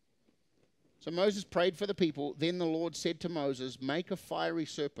 So Moses prayed for the people. Then the Lord said to Moses, make a fiery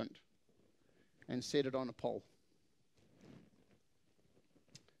serpent and set it on a pole.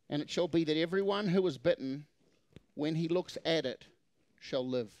 And it shall be that everyone who is bitten, when he looks at it, shall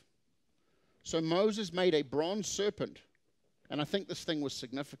live. So Moses made a bronze serpent. And I think this thing was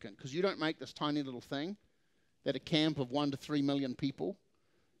significant, because you don't make this tiny little thing at a camp of 1 to 3 million people.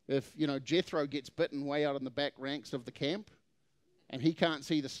 If, Jethro gets bitten way out in the back ranks of the camp and he can't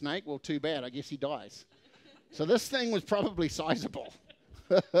see the snake, well, too bad. I guess he dies. So this thing was probably sizable.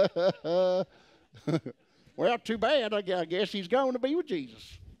 Well, too bad. I guess he's going to be with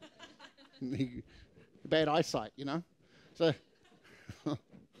Jesus. Bad eyesight,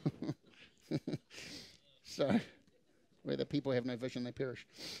 So, where the people have no vision, they perish.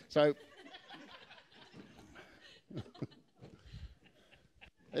 So, they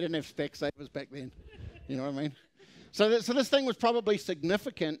didn't have Specsavers back then. You know what I mean? So this thing was probably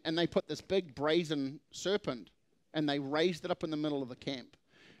significant, and they put this big brazen serpent, and they raised it up in the middle of the camp.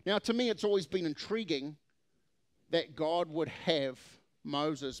 Now, to me, it's always been intriguing that God would have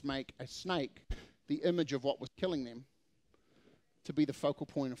Moses make a snake, the image of what was killing them, to be the focal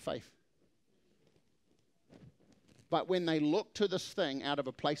point of faith. But when they looked to this thing out of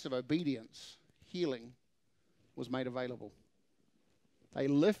a place of obedience, healing was made available. They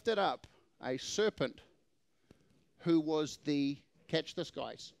lifted up a serpent who was catch this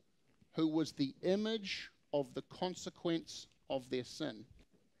guys, who was the image of the consequence of their sin.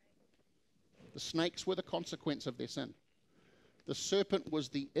 The snakes were the consequence of their sin. The serpent was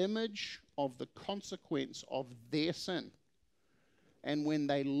the image of the consequence of their sin. And when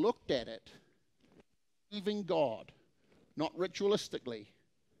they looked at it, believing God, not ritualistically,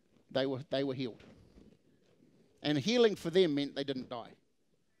 they were healed. And healing for them meant they didn't die.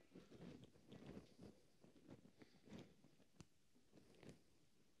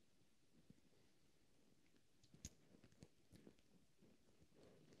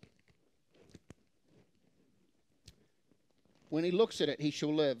 When he looks at it, he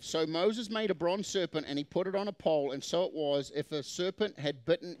shall live. So Moses made a bronze serpent, and he put it on a pole, and so it was, if a serpent had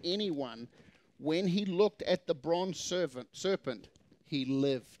bitten anyone, when he looked at the bronze serpent, he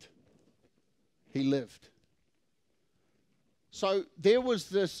lived. He lived. So there was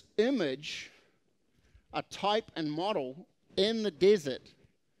this image, a type and model in the desert.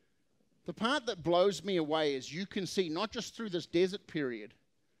 The part that blows me away is you can see, not just through this desert period,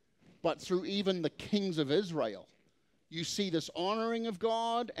 but through even the kings of Israel. You see this honoring of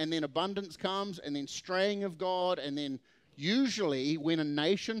God, and then abundance comes, and then straying of God, and then usually when a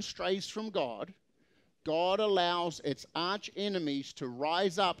nation strays from God, God allows its arch enemies to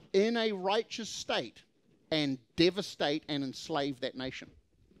rise up in a righteous state and devastate and enslave that nation.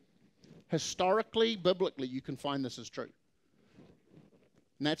 Historically, biblically, you can find this is true.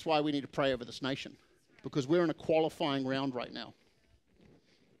 And that's why we need to pray over this nation, because we're in a qualifying round right now.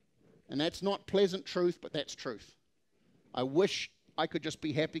 And that's not pleasant truth, but that's truth. I wish I could just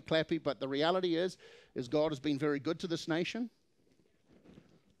be happy clappy, but the reality is God has been very good to this nation.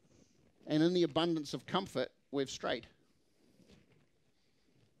 And in the abundance of comfort, we've strayed.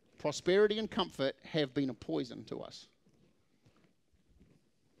 Prosperity and comfort have been a poison to us.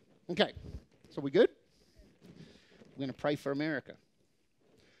 Okay, so we good? We're going to pray for America.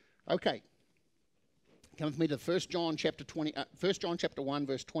 Okay. Come with me to 1 John chapter 1,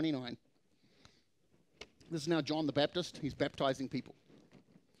 verse 29. This is now John the Baptist. He's baptizing people.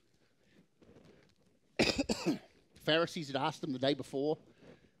 The Pharisees had asked him the day before,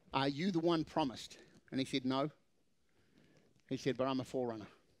 "Are you the one promised?" And he said, "No." He said, "But I'm a forerunner.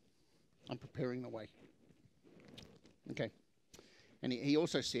 I'm preparing the way." Okay. And he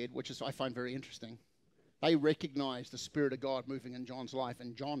also said, which is I find very interesting, they recognized the Spirit of God moving in John's life,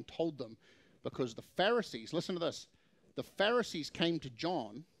 and John told them, because the Pharisees, listen to this, the Pharisees came to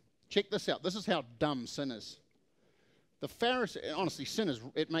John. Check this out. This is how dumb sin is. The Pharisees, honestly, sin is,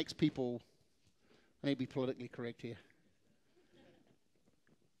 it makes people, I need to be politically correct here.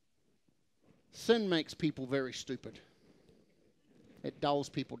 Sin makes people very stupid. It dulls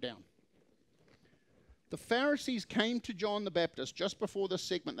people down. The Pharisees came to John the Baptist just before this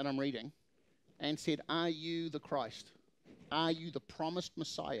segment that I'm reading and said, "Are you the Christ? Are you the promised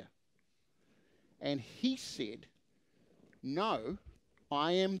Messiah?" And he said, "No,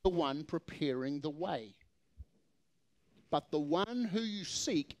 I am the one preparing the way. But the one who you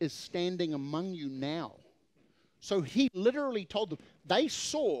seek is standing among you now." So he literally told them, they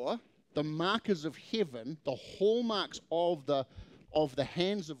saw the markers of heaven, the hallmarks of the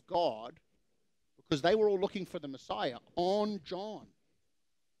hands of God, because they were all looking for the Messiah, on John.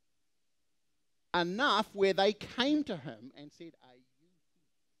 Enough where they came to him and said, "Are you he?"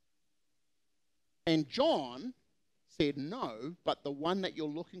 And John said, "No, but the one that you're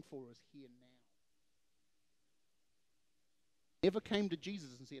looking for is here now." Never came to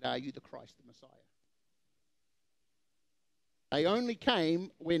Jesus and said, "Are you the Christ, the Messiah?" They only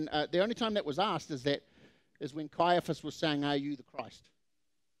came when, the only time that was asked is when Caiaphas was saying, "Are you the Christ?"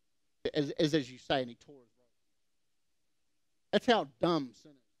 As you say, and he tore his robe. That's how dumb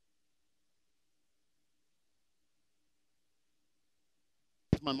sin is.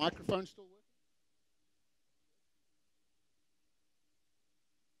 Is my microphone still working?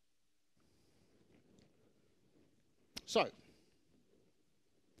 So,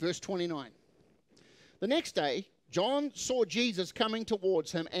 verse 29. The next day, John saw Jesus coming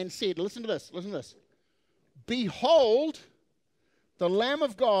towards him and said, listen to this, "Behold, the Lamb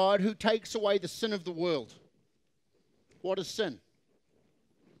of God who takes away the sin of the world." What is sin?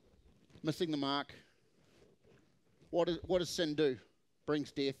 Missing the mark. What does sin do?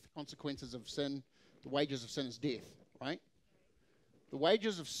 Brings death, consequences of sin. The wages of sin is death, right? The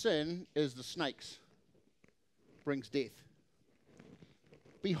wages of sin is the snakes. Brings death.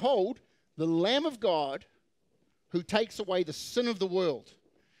 "Behold, the Lamb of God who takes away the sin of the world.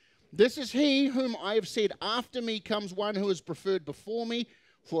 This is he whom I have said, after me comes one who is preferred before me,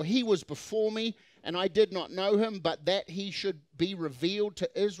 for he was before me, and I did not know him, but that he should be revealed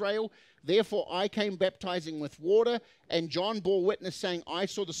to Israel. Therefore I came baptizing with water, and John bore witness, saying, I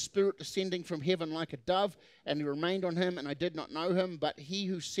saw the Spirit descending from heaven like a dove, and he remained on him, and I did not know him, but he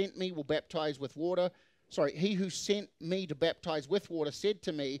who sent me will baptize with water. He who sent me to baptize with water said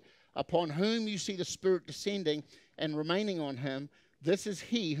to me, upon whom you see the Spirit descending and remaining on him, this is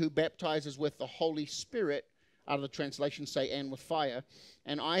he who baptizes with the Holy Spirit," out of the translation say, "and with fire.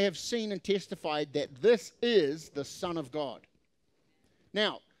 And I have seen and testified that this is the Son of God."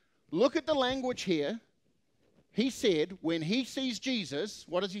 Now, look at the language here. He said, when he sees Jesus,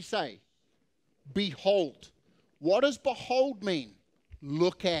 what does he say? Behold. What does behold mean?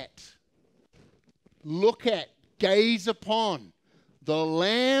 Look at. Look at, gaze upon the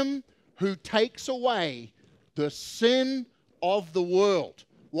Lamb who takes away the sin of the world.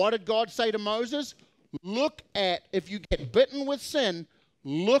 What did God say to Moses? Look at, if you get bitten with sin,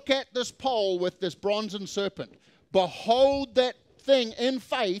 look at this pole with this bronzen serpent. Behold that thing in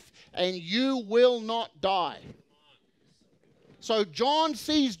faith, and you will not die. So John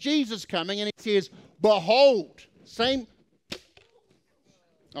sees Jesus coming and he says, behold. Same.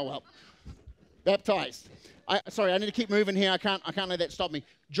 Oh, well. Baptized. Sorry, I need to keep moving here. I can't let that stop me.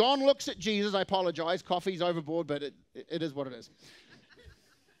 John looks at Jesus. I apologize. Coffee's overboard, but it is what it is.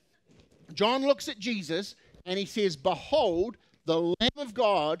 John looks at Jesus, and he says, "Behold, the Lamb of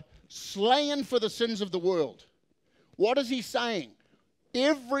God, slain for the sins of the world." What is he saying?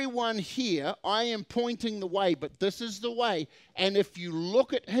 Everyone here, I am pointing the way, but this is the way. And if you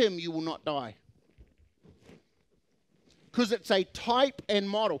look at him, you will not die. Because it's a type and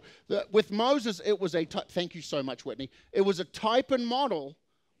model. With Moses, it was a type. Thank you so much, Whitney. It was a type and model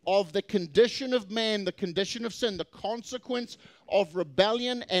of the condition of man, the condition of sin, the consequence of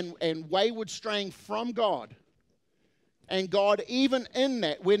rebellion and wayward straying from God. And God, even in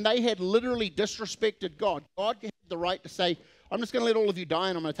that, when they had literally disrespected God, God had the right to say, "I'm just going to let all of you die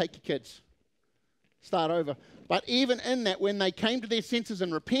and I'm going to take your kids." Start over. But even in that, when they came to their senses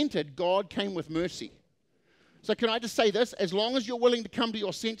and repented, God came with mercy. So can I just say this? As long as you're willing to come to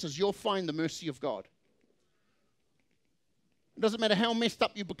your senses, you'll find the mercy of God. It doesn't matter how messed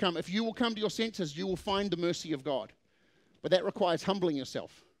up you become. If you will come to your senses, you will find the mercy of God. But that requires humbling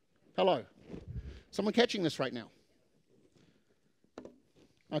yourself. Hello. Someone catching this right now?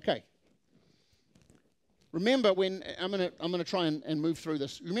 Okay. Remember when, I'm gonna try and move through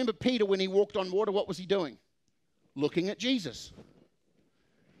this. Remember Peter, when he walked on water, what was he doing? Looking at Jesus.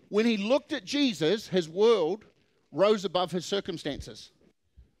 When he looked at Jesus, his world rose above his circumstances.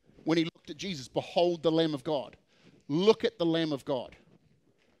 When he looked at Jesus, behold the Lamb of God. Look at the Lamb of God.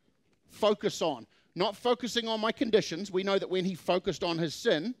 Focus on. Not focusing on my conditions. We know that when he focused on his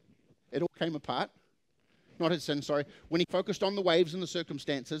sin, it all came apart. Not his sin, sorry. When he focused on the waves and the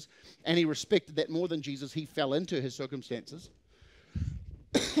circumstances, and he respected that more than Jesus, he fell into his circumstances.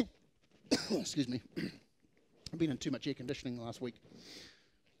 Excuse me. I've been in too much air conditioning the last week.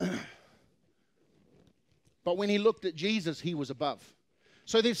 But when he looked at Jesus, he was above.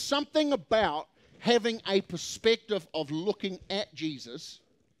 So there's something about having a perspective of looking at Jesus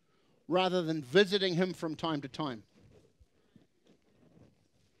rather than visiting him from time to time.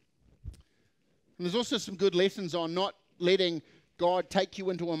 And there's also some good lessons on not letting God take you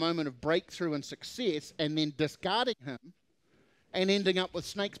into a moment of breakthrough and success and then discarding him and ending up with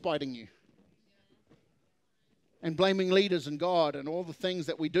snakes biting you. And blaming leaders and God and all the things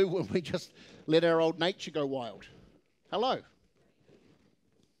that we do when we just let our old nature go wild. Hello.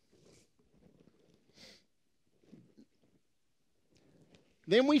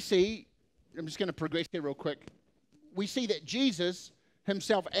 Then we see, I'm just going to progress here real quick. We see that Jesus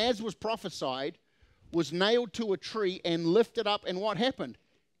himself, as was prophesied, was nailed to a tree and lifted up. And what happened?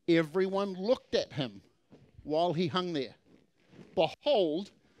 Everyone looked at him while he hung there.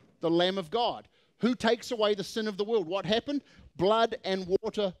 Behold, the Lamb of God, who takes away the sin of the world. What happened? Blood and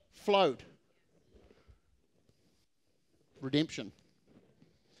water flowed. Redemption.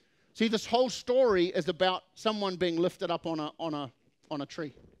 See, this whole story is about someone being lifted up on a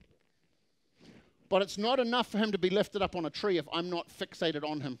tree. But it's not enough for him to be lifted up on a tree if I'm not fixated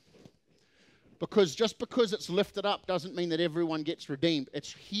on him. Because just because it's lifted up doesn't mean that everyone gets redeemed.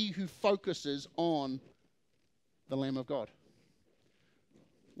 It's he who focuses on the Lamb of God.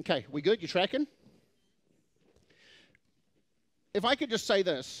 Okay, we good? You tracking? If I could just say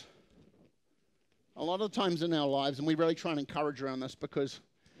this, a lot of times in our lives, and we really try and encourage around this because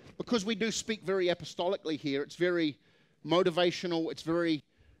we do speak very apostolically here, it's very motivational, it's very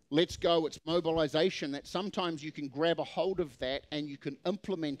let's go, it's mobilization, that sometimes you can grab a hold of that and you can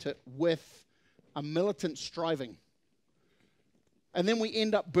implement it with a militant striving. And then we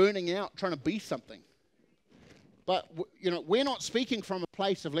end up burning out trying to be something. But, we're not speaking from a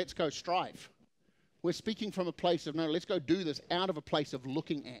place of let's go strive. We're speaking from a place of, no, let's go do this out of a place of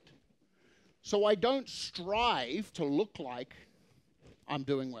looking at. So I don't strive to look like I'm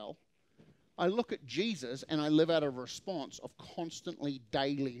doing well. I look at Jesus and I live out of a response of constantly,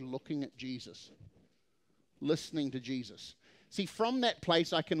 daily looking at Jesus, listening to Jesus. See, from that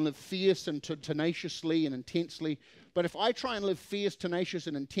place I can live fierce and tenaciously and intensely. But if I try and live fierce, tenacious,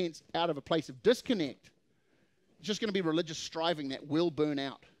 and intense out of a place of disconnect, it's just going to be religious striving that will burn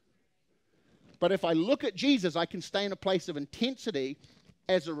out. But if I look at Jesus, I can stay in a place of intensity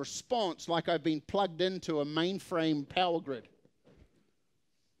as a response, like I've been plugged into a mainframe power grid.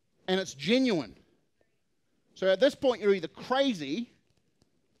 And it's genuine. So at this point, you're either crazy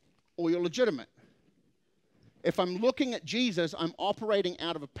or you're legitimate. If I'm looking at Jesus, I'm operating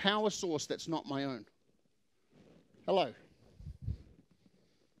out of a power source that's not my own. Hello.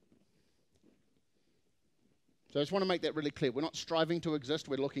 So I just want to make that really clear. We're not striving to exist,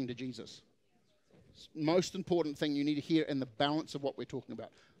 we're looking to Jesus. Most important thing you need to hear in the balance of what we're talking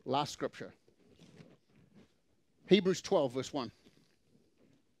about. Last scripture. Hebrews 12, verse 1.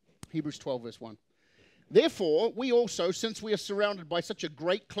 Hebrews 12, verse 1. Therefore, we also, since we are surrounded by such a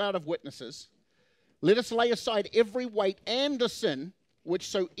great cloud of witnesses, let us lay aside every weight and the sin which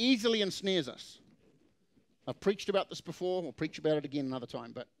so easily ensnares us. I've preached about this before. We'll preach about it again another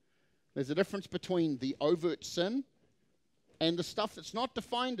time. But there's a difference between the overt sin and the stuff that's not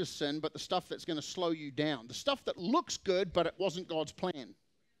defined as sin, but the stuff that's going to slow you down. The stuff that looks good, but it wasn't God's plan.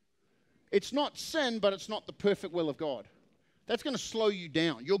 It's not sin, but it's not the perfect will of God. That's going to slow you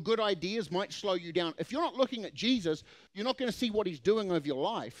down. Your good ideas might slow you down. If you're not looking at Jesus, you're not going to see what he's doing over your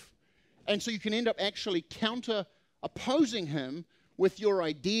life. And so you can end up actually opposing him with your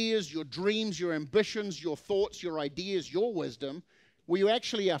ideas, your dreams, your ambitions, your thoughts, your ideas, your wisdom, where you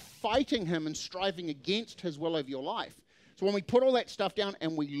actually are fighting him and striving against his will over your life. So when we put all that stuff down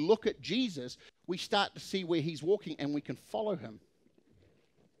and we look at Jesus, we start to see where he's walking and we can follow him.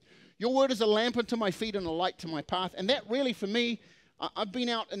 Your word is a lamp unto my feet and a light to my path. And that really, for me, I've been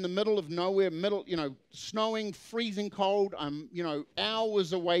out in the middle of nowhere, snowing, freezing cold. I'm,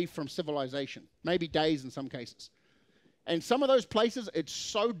 hours away from civilization, maybe days in some cases. And some of those places, it's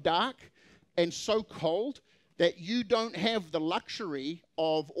so dark and so cold that you don't have the luxury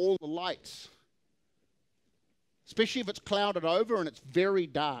of all the lights, especially if it's clouded over and it's very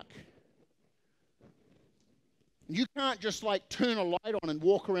dark. You can't just like turn a light on and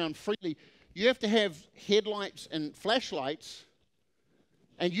walk around freely. You have to have headlights and flashlights,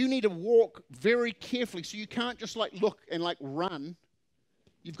 and you need to walk very carefully. So you can't just like look and like run.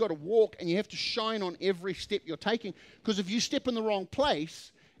 You've got to walk, and you have to shine on every step you're taking, because if you step in the wrong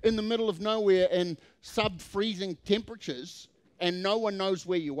place in the middle of nowhere in sub-freezing temperatures and no one knows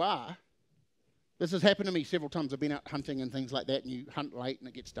where you are, this has happened to me several times. I've been out hunting and things like that, and you hunt late and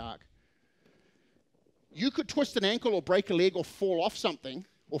it gets dark. You could twist an ankle or break a leg or fall off something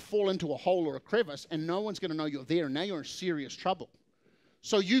or fall into a hole or a crevice, and no one's going to know you're there, and now you're in serious trouble.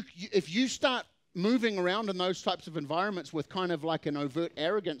 So if you start moving around in those types of environments with kind of like an overt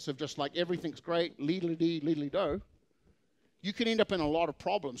arrogance of just like everything's great, leedly-do, you can end up in a lot of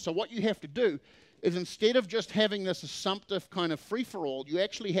problems. So what you have to do is, instead of just having this assumptive kind of free-for-all, you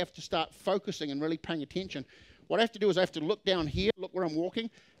actually have to start focusing and really paying attention. What I have to do is I have to look down here, look where I'm walking,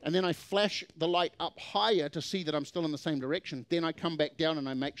 and then I flash the light up higher to see that I'm still in the same direction. Then I come back down and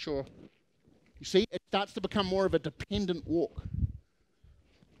I make sure. You see, it starts to become more of a dependent walk.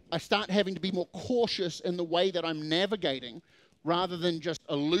 I start having to be more cautious in the way that I'm navigating rather than just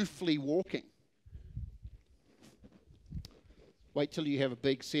aloofly walking. Wait till you have a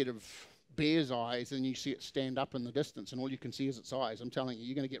big set of bear's eyes and you see it stand up in the distance and all you can see is its eyes. I'm telling you,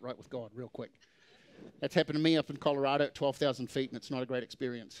 you're going to get right with God real quick. That's happened to me up in Colorado at 12,000 feet, and it's not a great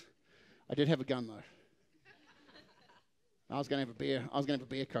experience. I did have a gun, though. I was going to have a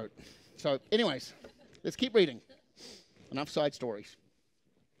bear coat. So anyways, let's keep reading. Enough side stories.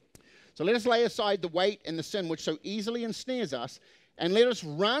 So let us lay aside the weight and the sin which so easily ensnares us, and let us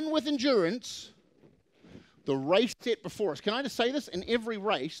run with endurance the race set before us. Can I just say this? In every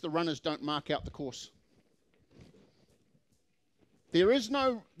race, the runners don't mark out the course. There is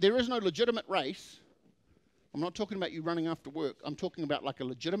no legitimate race. I'm not talking about you running after work. I'm talking about like a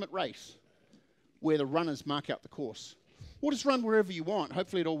legitimate race where the runners mark out the course. Or just run wherever you want.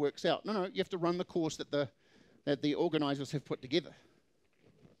 Hopefully it all works out. No, you have to run the course that the organizers have put together.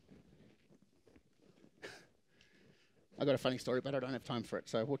 I got a funny story, but I don't have time for it,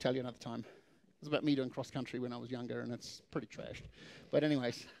 so we'll tell you another time. It was about me doing cross-country when I was younger, and it's pretty trashed. But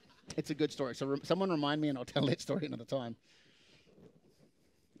anyways, it's a good story. So someone remind me, and I'll tell that story another time.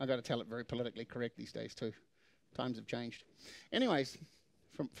 I got to tell it very politically correct these days, too. Times have changed. Anyways,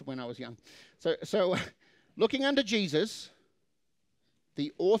 from when I was young. So looking unto Jesus,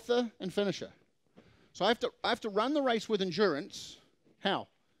 the author and finisher. So I have to run the race with endurance. How?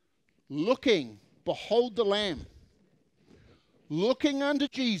 Looking, behold the Lamb. Looking unto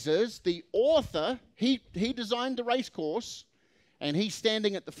Jesus, the author, he designed the race course, and he's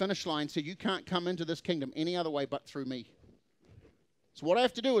standing at the finish line, so you can't come into this kingdom any other way but through me. So what I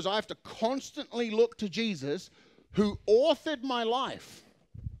have to do is I have to constantly look to Jesus, who authored my life.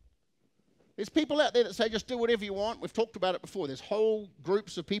 There's people out there that say, just do whatever you want. We've talked about it before. There's whole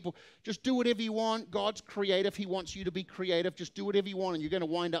groups of people, just do whatever you want. God's creative. He wants you to be creative. Just do whatever you want, and you're going to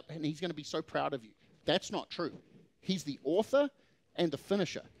wind up, and he's going to be so proud of you. That's not true. He's the author and the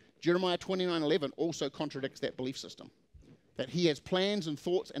finisher. Jeremiah 29:11 also contradicts that belief system. That he has plans and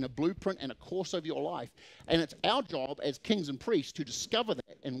thoughts and a blueprint and a course over your life. And it's our job as kings and priests to discover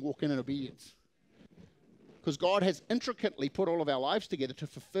that and walk in obedience. Because God has intricately put all of our lives together to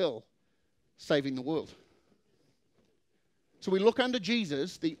fulfill saving the world. So we look unto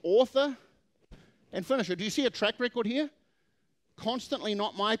Jesus, the author and finisher. Do you see a track record here? Constantly,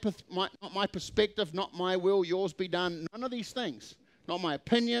 not my perspective, not my will, yours be done. None of these things. Not my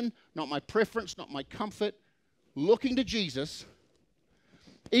opinion, not my preference, not my comfort. Looking to Jesus,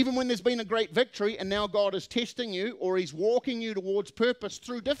 even when there's been a great victory and now God is testing you or he's walking you towards purpose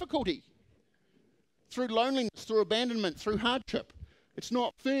through difficulty, through loneliness, through abandonment, through hardship. It's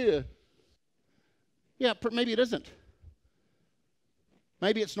not fair. Yeah, maybe it isn't.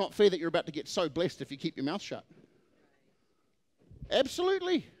 Maybe it's not fair that you're about to get so blessed if you keep your mouth shut.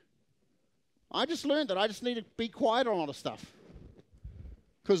 Absolutely. I just learned that I just need to be quiet on a lot of stuff.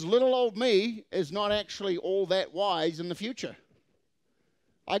 Because little old me is not actually all that wise in the future.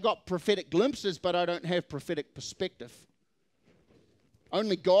 I got prophetic glimpses, but I don't have prophetic perspective.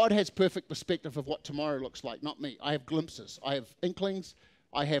 Only God has perfect perspective of what tomorrow looks like, not me. I have glimpses. I have inklings.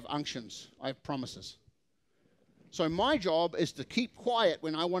 I have unctions. I have promises. So my job is to keep quiet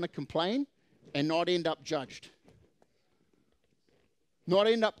when I want to complain and not end up judged. Not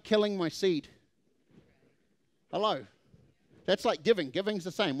end up killing my seed. Hello. That's like giving. Giving's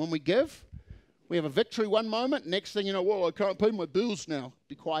the same. When we give, we have a victory one moment. Next thing you know, well, I can't pay my bills now.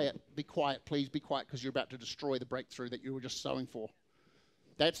 Be quiet. Be quiet. Please be quiet, because you're about to destroy the breakthrough that you were just sowing for.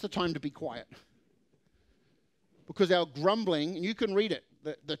 That's the time to be quiet. Because our grumbling, and you can read it,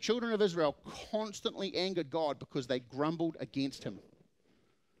 the children of Israel constantly angered God because they grumbled against him.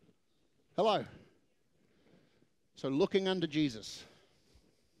 Hello. So looking unto Jesus.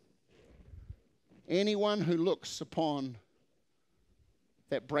 Anyone who looks upon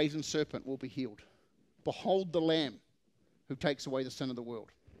that brazen serpent will be healed. Behold the Lamb who takes away the sin of the world.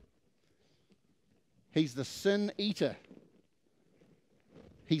 He's the sin eater.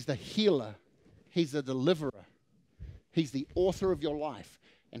 He's the healer. He's the deliverer. He's the author of your life.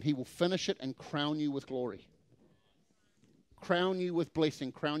 And he will finish it and crown you with glory. Crown you with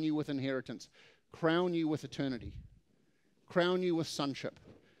blessing. Crown you with inheritance. Crown you with eternity. Crown you with sonship.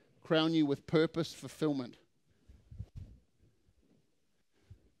 Crown you with purpose, fulfillment.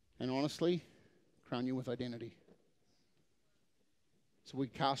 And honestly, crown you with identity. So we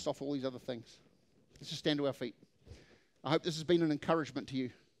cast off all these other things. Let's just stand to our feet. I hope this has been an encouragement to you.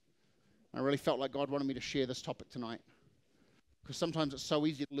 I really felt like God wanted me to share this topic tonight. Because sometimes it's so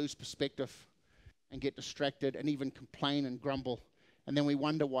easy to lose perspective and get distracted and even complain and grumble. And then we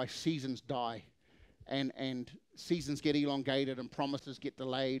wonder why seasons die and seasons get elongated and promises get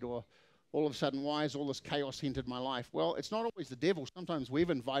delayed, or all of a sudden, why has all this chaos entered my life? Well, it's not always the devil. Sometimes we've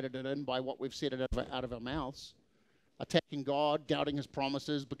invited it in by what we've said out of our mouths. Attacking God, doubting his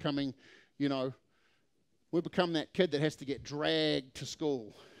promises, becoming, we become that kid that has to get dragged to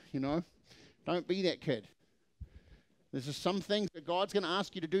school, Don't be that kid. There's just some things that God's going to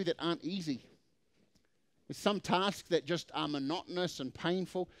ask you to do that aren't easy. There's some tasks that just are monotonous and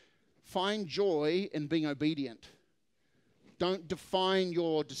painful. Find joy in being obedient. Don't define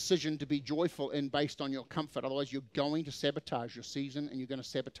your decision to be joyful and based on your comfort. Otherwise, you're going to sabotage your season and you're going to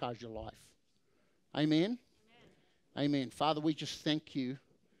sabotage your life. Amen? Amen. Father, we just thank you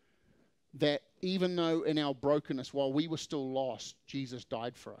that even though in our brokenness, while we were still lost, Jesus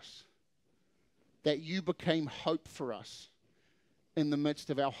died for us. That you became hope for us in the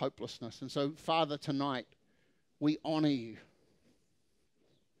midst of our hopelessness. And so, Father, tonight, we honor you.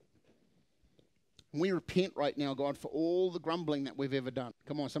 We repent right now, God, for all the grumbling that we've ever done.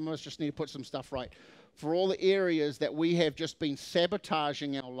 Come on, some of us just need to put some stuff right. For all the areas that we have just been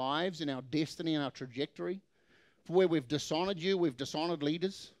sabotaging our lives and our destiny and our trajectory. For where we've dishonored you, we've dishonored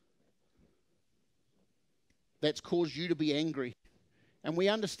leaders. That's caused you to be angry. And we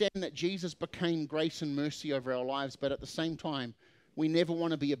understand that Jesus became grace and mercy over our lives, but at the same time, we never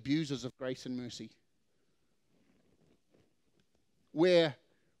want to be abusers of grace and mercy. Where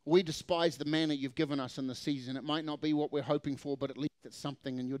we despise the manna you've given us in the season. It might not be what we're hoping for, but at least it's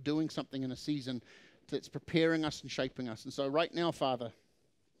something, and you're doing something in a season that's preparing us and shaping us. And so right now, Father,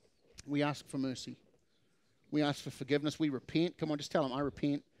 we ask for mercy. We ask for forgiveness. We repent. Come on, just tell them, I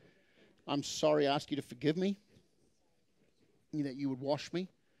repent. I'm sorry. I ask you to forgive me, that you would wash me,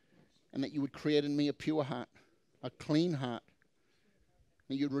 and that you would create in me a pure heart, a clean heart,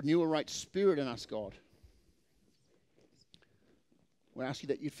 that you'd renew a right spirit in us, God. We ask you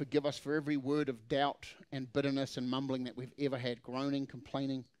that you'd forgive us for every word of doubt and bitterness and mumbling that we've ever had, groaning,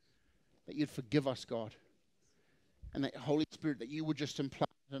 complaining, that you'd forgive us, God. And that Holy Spirit, that you would just implant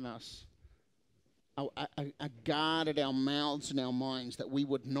in us a guard at our mouths and our minds, that we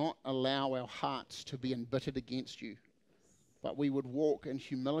would not allow our hearts to be embittered against you, but we would walk in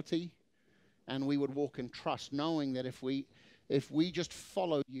humility and we would walk in trust, knowing that if we just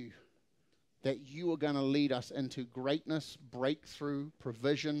follow you, that you are going to lead us into greatness, breakthrough,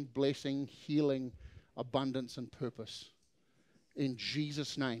 provision, blessing, healing, abundance, and purpose. In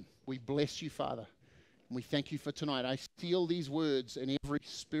Jesus' name, we bless you, Father. And we thank you for tonight. I seal these words in every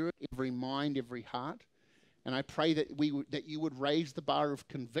spirit, every mind, every heart. And I pray that that you would raise the bar of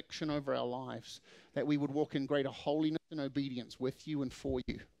conviction over our lives, that we would walk in greater holiness and obedience with you and for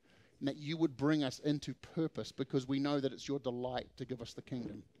you, and that you would bring us into purpose, because we know that it's your delight to give us the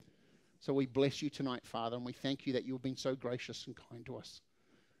kingdom. So we bless you tonight, Father, and we thank you that you've been so gracious and kind to us,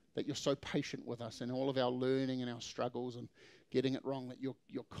 that you're so patient with us in all of our learning and our struggles and getting it wrong, that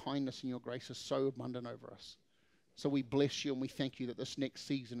your kindness and your grace is so abundant over us. So we bless you and we thank you that this next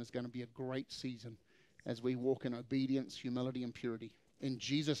season is going to be a great season as we walk in obedience, humility, and purity. In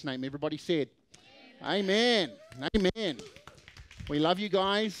Jesus' name, everybody said, Amen. Amen. We love you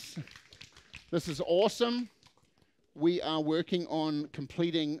guys. This is awesome. We are working on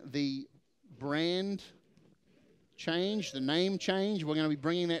completing the brand change, the name change. We're going to be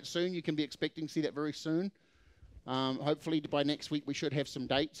bringing that soon. You can be expecting to see that very soon. Hopefully by next week we should have some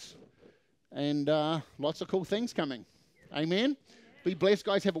dates. And lots of cool things coming. Amen. Be blessed,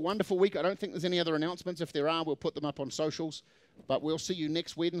 guys. Have a wonderful week. I don't think there's any other announcements. If there are, we'll put them up on socials. But we'll see you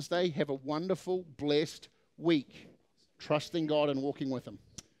next Wednesday. Have a wonderful, blessed week, trusting God and walking with Him.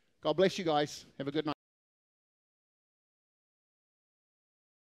 God bless you guys. Have a good night.